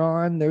side you're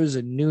on, there's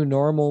a new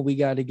normal we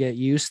got to get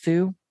used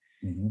to.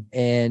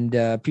 And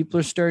people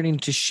are starting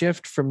to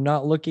shift from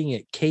not looking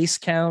at case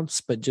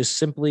counts, but just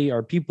simply,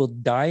 are people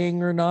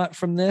dying or not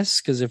from this?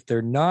 Because if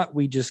they're not,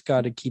 we just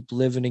got to keep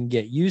living and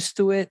get used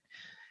to it.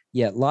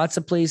 Yet lots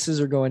of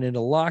places are going into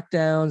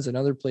lockdowns and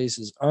other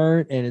places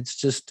aren't. And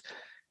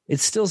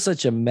it's still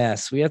such a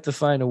mess. We have to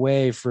find a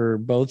way for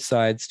both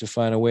sides to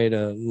find a way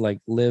to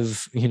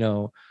live,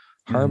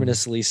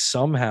 harmoniously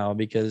somehow,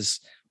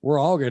 because we're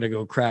all going to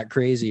go crack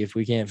crazy if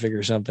we can't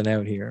figure something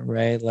out here.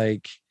 Right.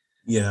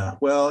 Yeah.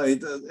 Well,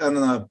 on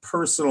a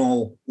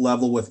personal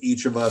level with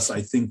each of us,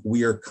 I think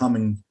we are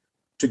coming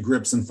to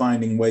grips and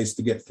finding ways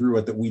to get through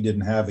it that we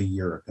didn't have a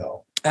year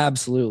ago.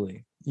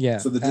 Absolutely. Yeah.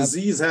 So the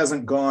disease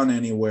hasn't gone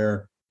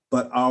anywhere,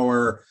 but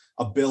our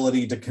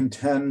ability to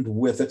contend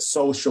with it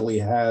socially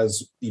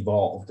has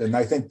evolved. And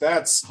I think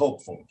that's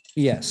hopeful.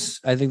 Yes,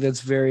 I think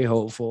that's very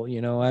hopeful.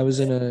 I was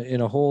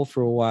in a hole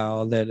for a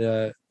while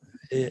that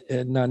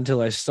not until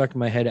I stuck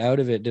my head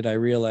out of it did I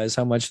realize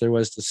how much there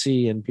was to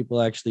see, and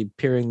people actually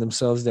peering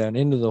themselves down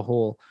into the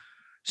hole.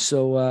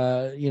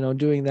 So,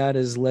 doing that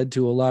has led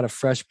to a lot of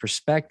fresh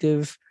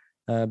perspective.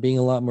 Being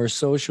a lot more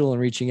social and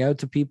reaching out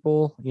to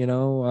people,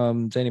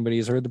 if anybody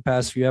has heard the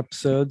past few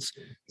episodes,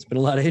 it's been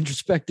a lot of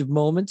introspective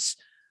moments,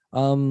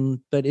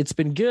 but it's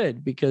been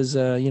good because,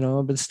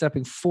 I've been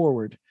stepping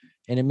forward,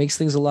 and it makes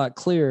things a lot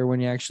clearer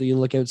when you actually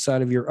look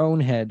outside of your own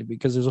head,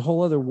 because there's a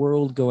whole other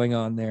world going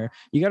on there.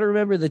 You got to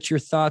remember that your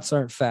thoughts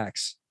aren't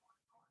facts.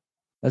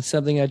 That's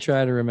something I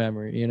try to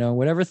remember,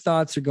 whatever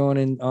thoughts are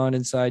going on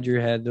inside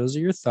your head, those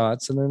are your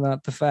thoughts and they're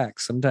not the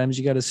facts. Sometimes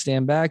you got to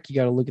stand back. You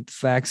got to look at the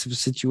facts of a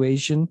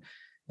situation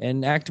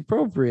and act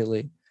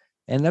appropriately.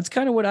 And that's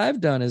kind of what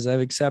I've done, is I've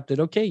accepted,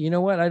 okay, you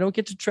know what? I don't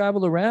get to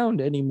travel around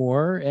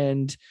anymore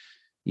and,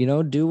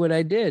 do what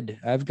I did.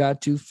 I've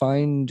got to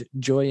find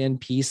joy and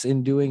peace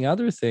in doing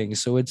other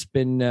things. So it's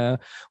been,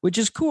 which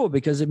is cool,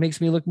 because it makes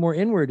me look more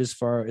inward as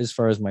far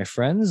as my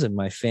friends and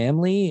my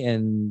family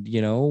and,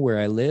 where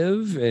I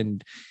live.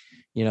 And,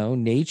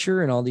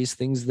 nature and all these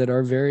things that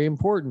are very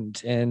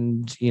important.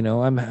 And,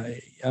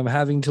 I'm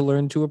having to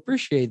learn to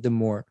appreciate them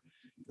more.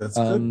 That's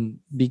good.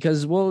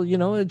 Because, well,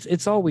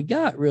 it's all we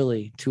got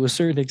really to a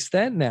certain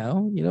extent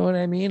now. You know what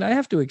I mean? I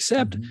have to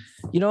accept,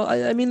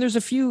 I mean, there's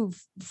a few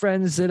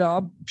friends that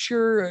I'm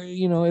sure,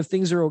 if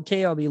things are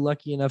okay, I'll be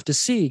lucky enough to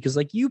see. Cause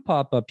like you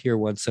pop up here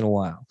once in a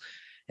while.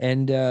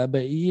 And,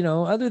 but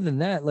other than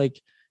that,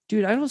 like,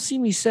 dude, I don't see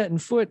me setting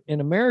foot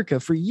in America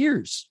for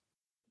years.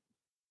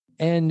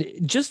 And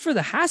just for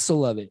the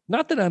hassle of it,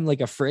 not that I'm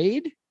like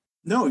afraid.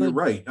 No, you're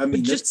right. I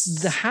mean,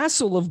 just the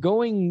hassle of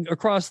going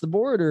across the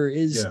border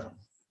is,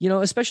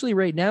 especially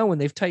right now when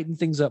they've tightened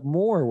things up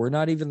more, where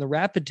not even the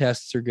rapid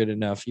tests are good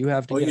enough. You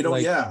have to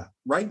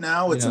right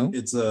now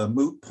it's a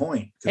moot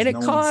point. And it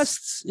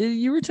costs,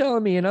 you were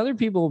telling me and other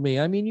people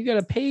me, I mean, you got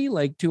to pay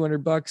like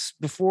 $200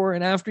 before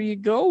and after you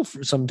go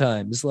for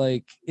sometimes.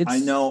 Like I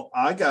know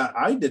I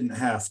didn't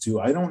have to.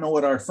 I don't know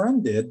what our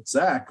friend did,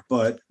 Zach,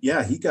 but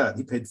yeah, he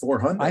paid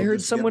 $400. I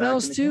heard someone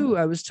else too.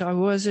 Who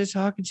was I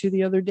talking to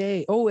the other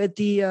day? Oh, I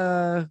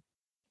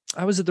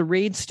was at the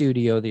Raid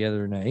studio the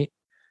other night.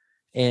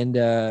 And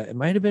it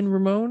might have been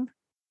Ramon.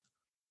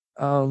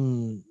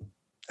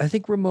 I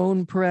think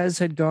Ramon Perez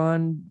had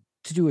gone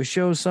to do a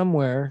show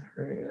somewhere.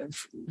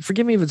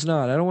 Forgive me if it's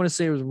not. I don't want to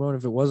say it was Ramon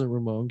if it wasn't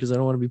Ramon, because I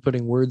don't want to be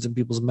putting words in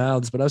people's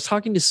mouths. But I was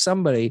talking to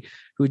somebody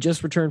who had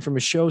just returned from a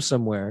show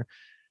somewhere.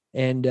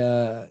 And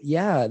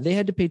they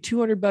had to pay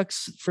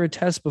 $200 for a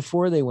test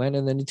before they went,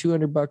 and then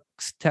 $200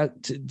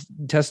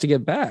 test to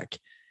get back.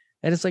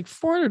 And it's like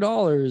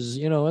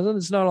 $400, and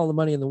it's not all the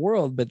money in the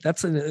world, but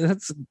that's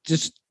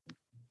just.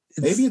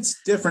 Maybe it's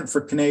different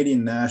for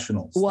Canadian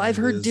nationals. Well, I've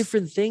heard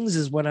different things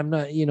is what I'm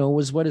not,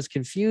 was what is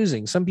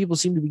confusing. Some people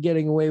seem to be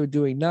getting away with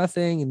doing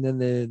nothing, and then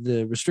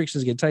the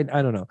restrictions get tight.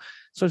 I don't know.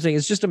 So I'm saying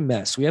it's just a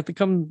mess. We have to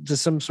come to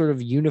some sort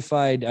of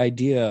unified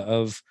idea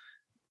of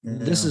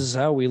this is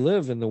how we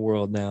live in the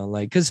world now.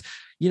 Like, because,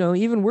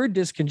 even we're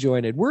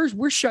disconjointed.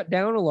 We're shut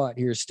down a lot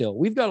here still.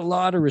 We've got a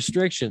lot of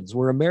restrictions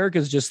where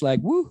America's just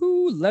like,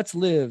 woohoo, let's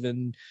live.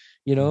 And,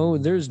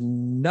 there's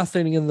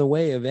nothing in the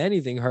way of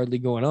anything hardly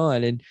going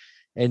on.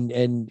 And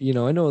I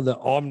know the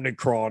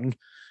Omicron,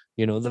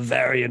 the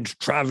variant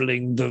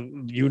traveling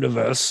the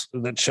universe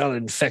that shall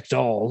infect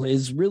all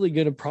is really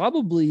going to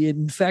probably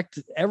infect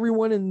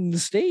everyone in the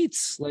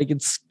States. Like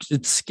it's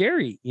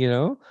scary,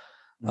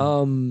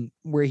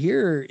 We're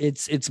here,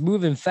 it's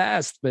moving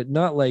fast, but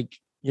not like,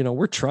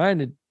 we're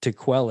trying to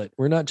quell it.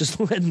 We're not just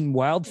letting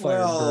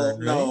wildfire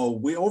burn. Right? No,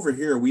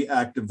 we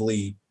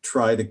actively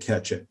try to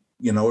catch it.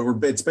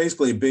 It's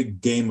basically a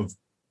big game of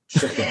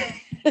chicken.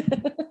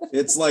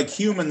 It's like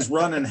humans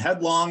running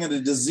headlong into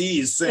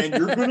disease saying,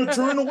 you're going to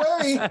turn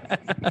away.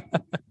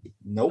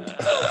 Nope.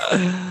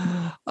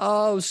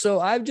 Oh, so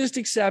I've just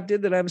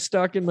accepted that I'm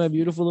stuck in my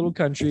beautiful little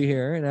country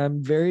here. And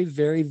I'm very,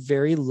 very,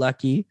 very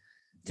lucky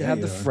to have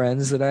the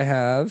friends that I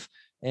have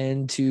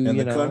and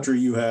the country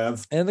you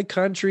have. And the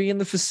country and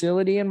the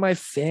facility and my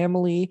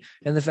family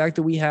and the fact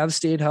that we have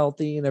stayed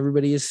healthy and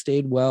everybody has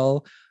stayed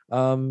well.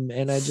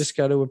 And I just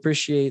got to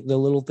appreciate the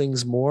little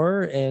things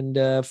more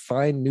and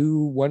find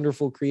new,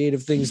 wonderful,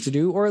 creative things to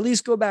do, or at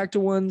least go back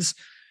to ones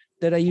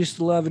that I used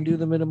to love and do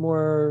them in a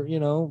more,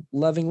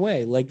 loving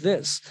way like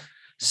this.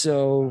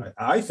 So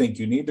I think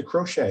you need to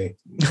crochet.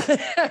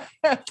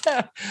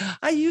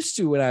 I used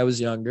to when I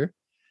was younger.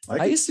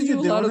 I used to do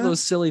a lot of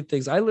those silly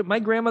things. My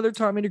grandmother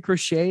taught me to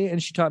crochet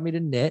and she taught me to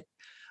knit.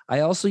 I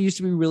also used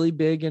to be really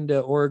big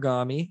into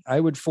origami. I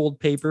would fold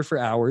paper for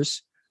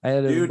hours.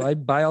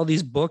 I'd buy all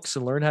these books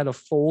and learn how to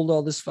fold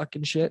all this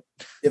fucking shit.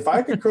 If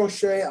I could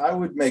crochet, I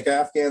would make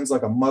Afghans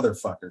like a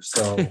motherfucker.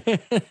 So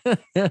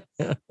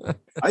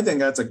I think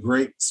that's a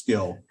great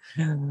skill.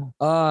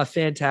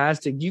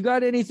 Fantastic. You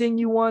got anything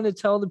you want to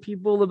tell the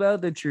people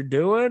about that you're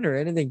doing or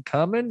anything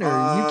coming? Or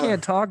you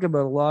can't talk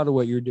about a lot of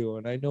what you're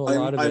doing. I know a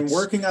lot of it. I'm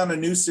working on a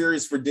new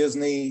series for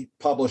Disney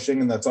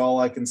Publishing, and that's all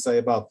I can say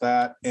about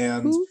that.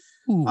 And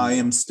I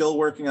am still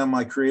working on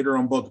my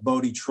creator-owned book,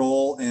 Bodhi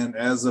Troll, and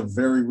as of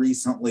very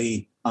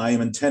recently, I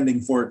am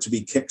intending for it to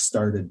be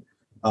kickstarted.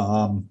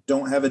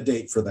 Don't have a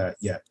date for that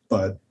yet,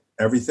 but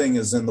everything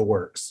is in the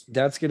works.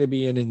 That's going to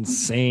be an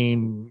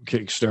insane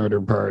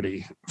Kickstarter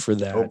party for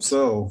that. Hope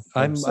so.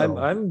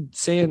 I'm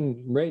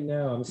saying right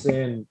now,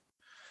 I'm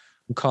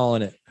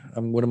calling it.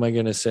 What am I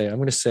going to say? I'm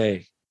going to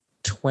say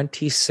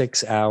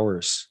 26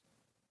 hours.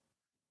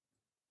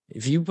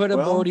 If you put a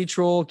Bodhi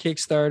Troll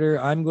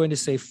Kickstarter, I'm going to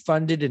say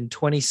funded in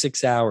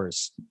 26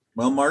 hours.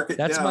 Well, mark it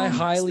That's down. My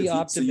highly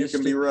optimistic. So you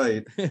can be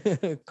right.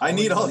 I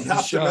need all the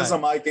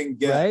optimism I can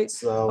get. Right?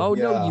 So,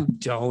 no, you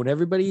don't.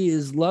 Everybody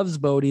loves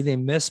Bodhi. They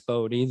miss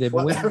Bodhi. They've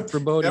been waiting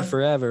for Bodhi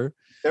forever.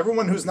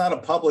 Everyone who's not a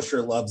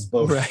publisher loves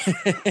Bodhi. Right.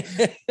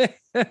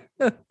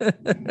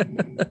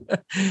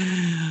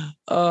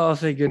 Oh,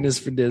 thank goodness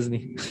for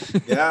Disney.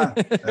 Yeah,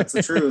 that's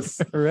the truth.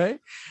 Right?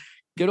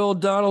 Good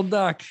old Donald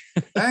Duck.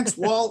 Thanks,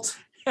 Walt.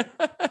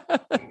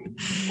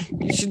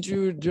 You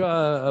should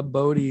draw a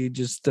Bodhi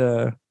just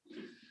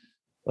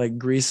like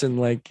greasing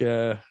like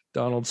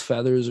Donald's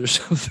feathers or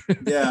something.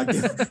 Yeah,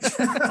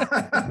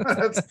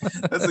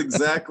 that's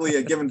exactly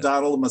it. Giving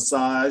Donald a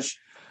massage.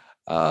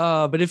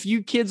 But if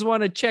you kids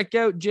want to check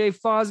out Jay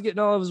Fosgett and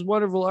all of his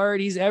wonderful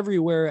art, he's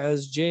everywhere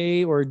as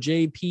Jay or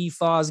JP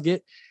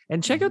Fosgett.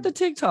 And check out the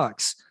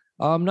TikToks.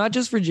 Not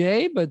just for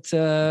Jay, but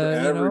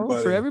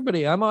for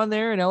everybody. I'm on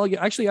there and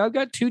elegant. Actually, I've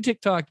got 2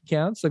 TikTok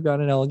accounts. I've got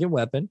an Elegant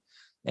Weapon,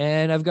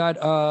 and I've got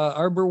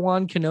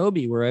Arbor1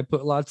 Kenobi, where I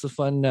put lots of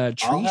fun tree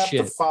shit. I'll have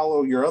to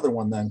follow your other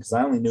one then, because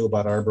I only knew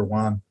about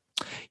Arbor1.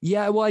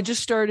 Yeah, well, I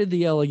just started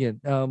the Elegant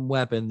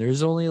Weapon.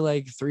 There's only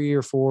like 3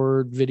 or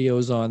 4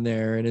 videos on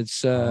there, and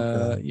it's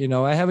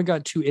I haven't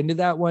got too into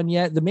that one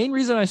yet. The main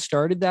reason I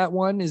started that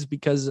one is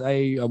because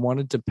I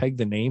wanted to peg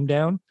the name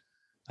down.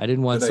 I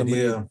didn't want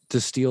somebody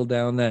to steal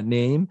down that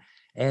name,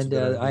 and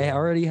I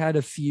already had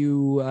a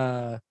few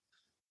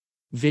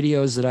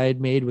videos that I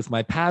had made with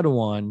my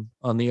Padawan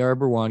on the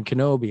Arbor1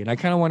 Kenobi, and I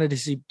kind of wanted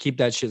to keep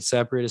that shit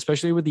separate,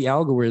 especially with the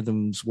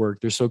algorithms work.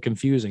 They're so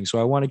confusing,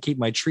 so I want to keep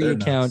my tree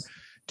account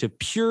to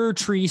pure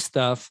tree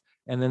stuff,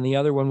 and then the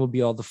other one will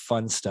be all the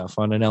fun stuff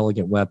on an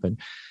Elegant Weapon.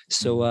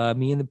 So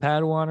me and the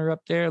Padawan are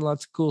up there,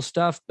 lots of cool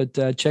stuff.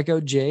 But check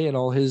out Jay and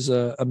all his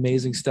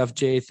amazing stuff.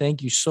 Jay,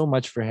 thank you so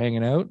much for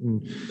hanging out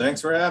and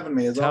thanks for having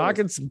me.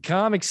 Talking some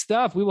comic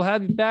stuff. We will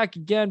have you back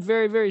again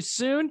very, very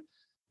soon.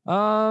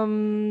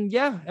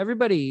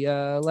 Everybody,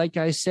 like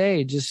I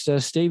say, just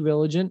stay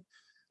vigilant.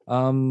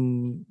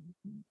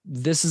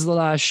 This is the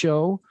last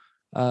show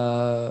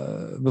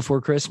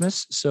before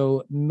Christmas,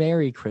 so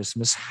Merry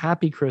Christmas,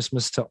 Happy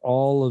Christmas to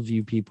all of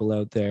you people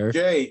out there.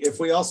 Jay, if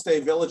we all stay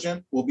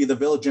vigilant, we'll be the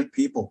vigilant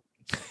people.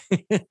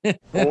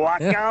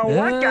 Waka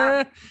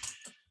waka.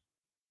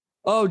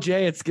 Oh,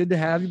 Jay, it's good to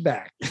have you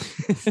back.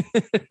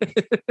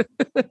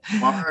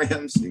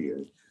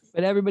 RMC.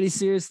 But everybody,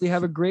 seriously,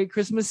 have a great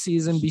Christmas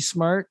season. Be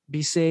smart,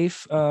 be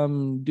safe,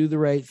 do the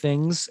right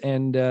things,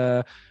 and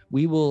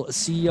we will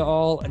see you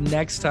all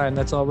next time.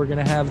 That's all we're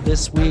going to have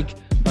this week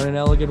on an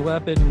Elegant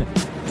Weapon.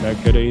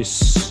 Take it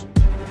easy.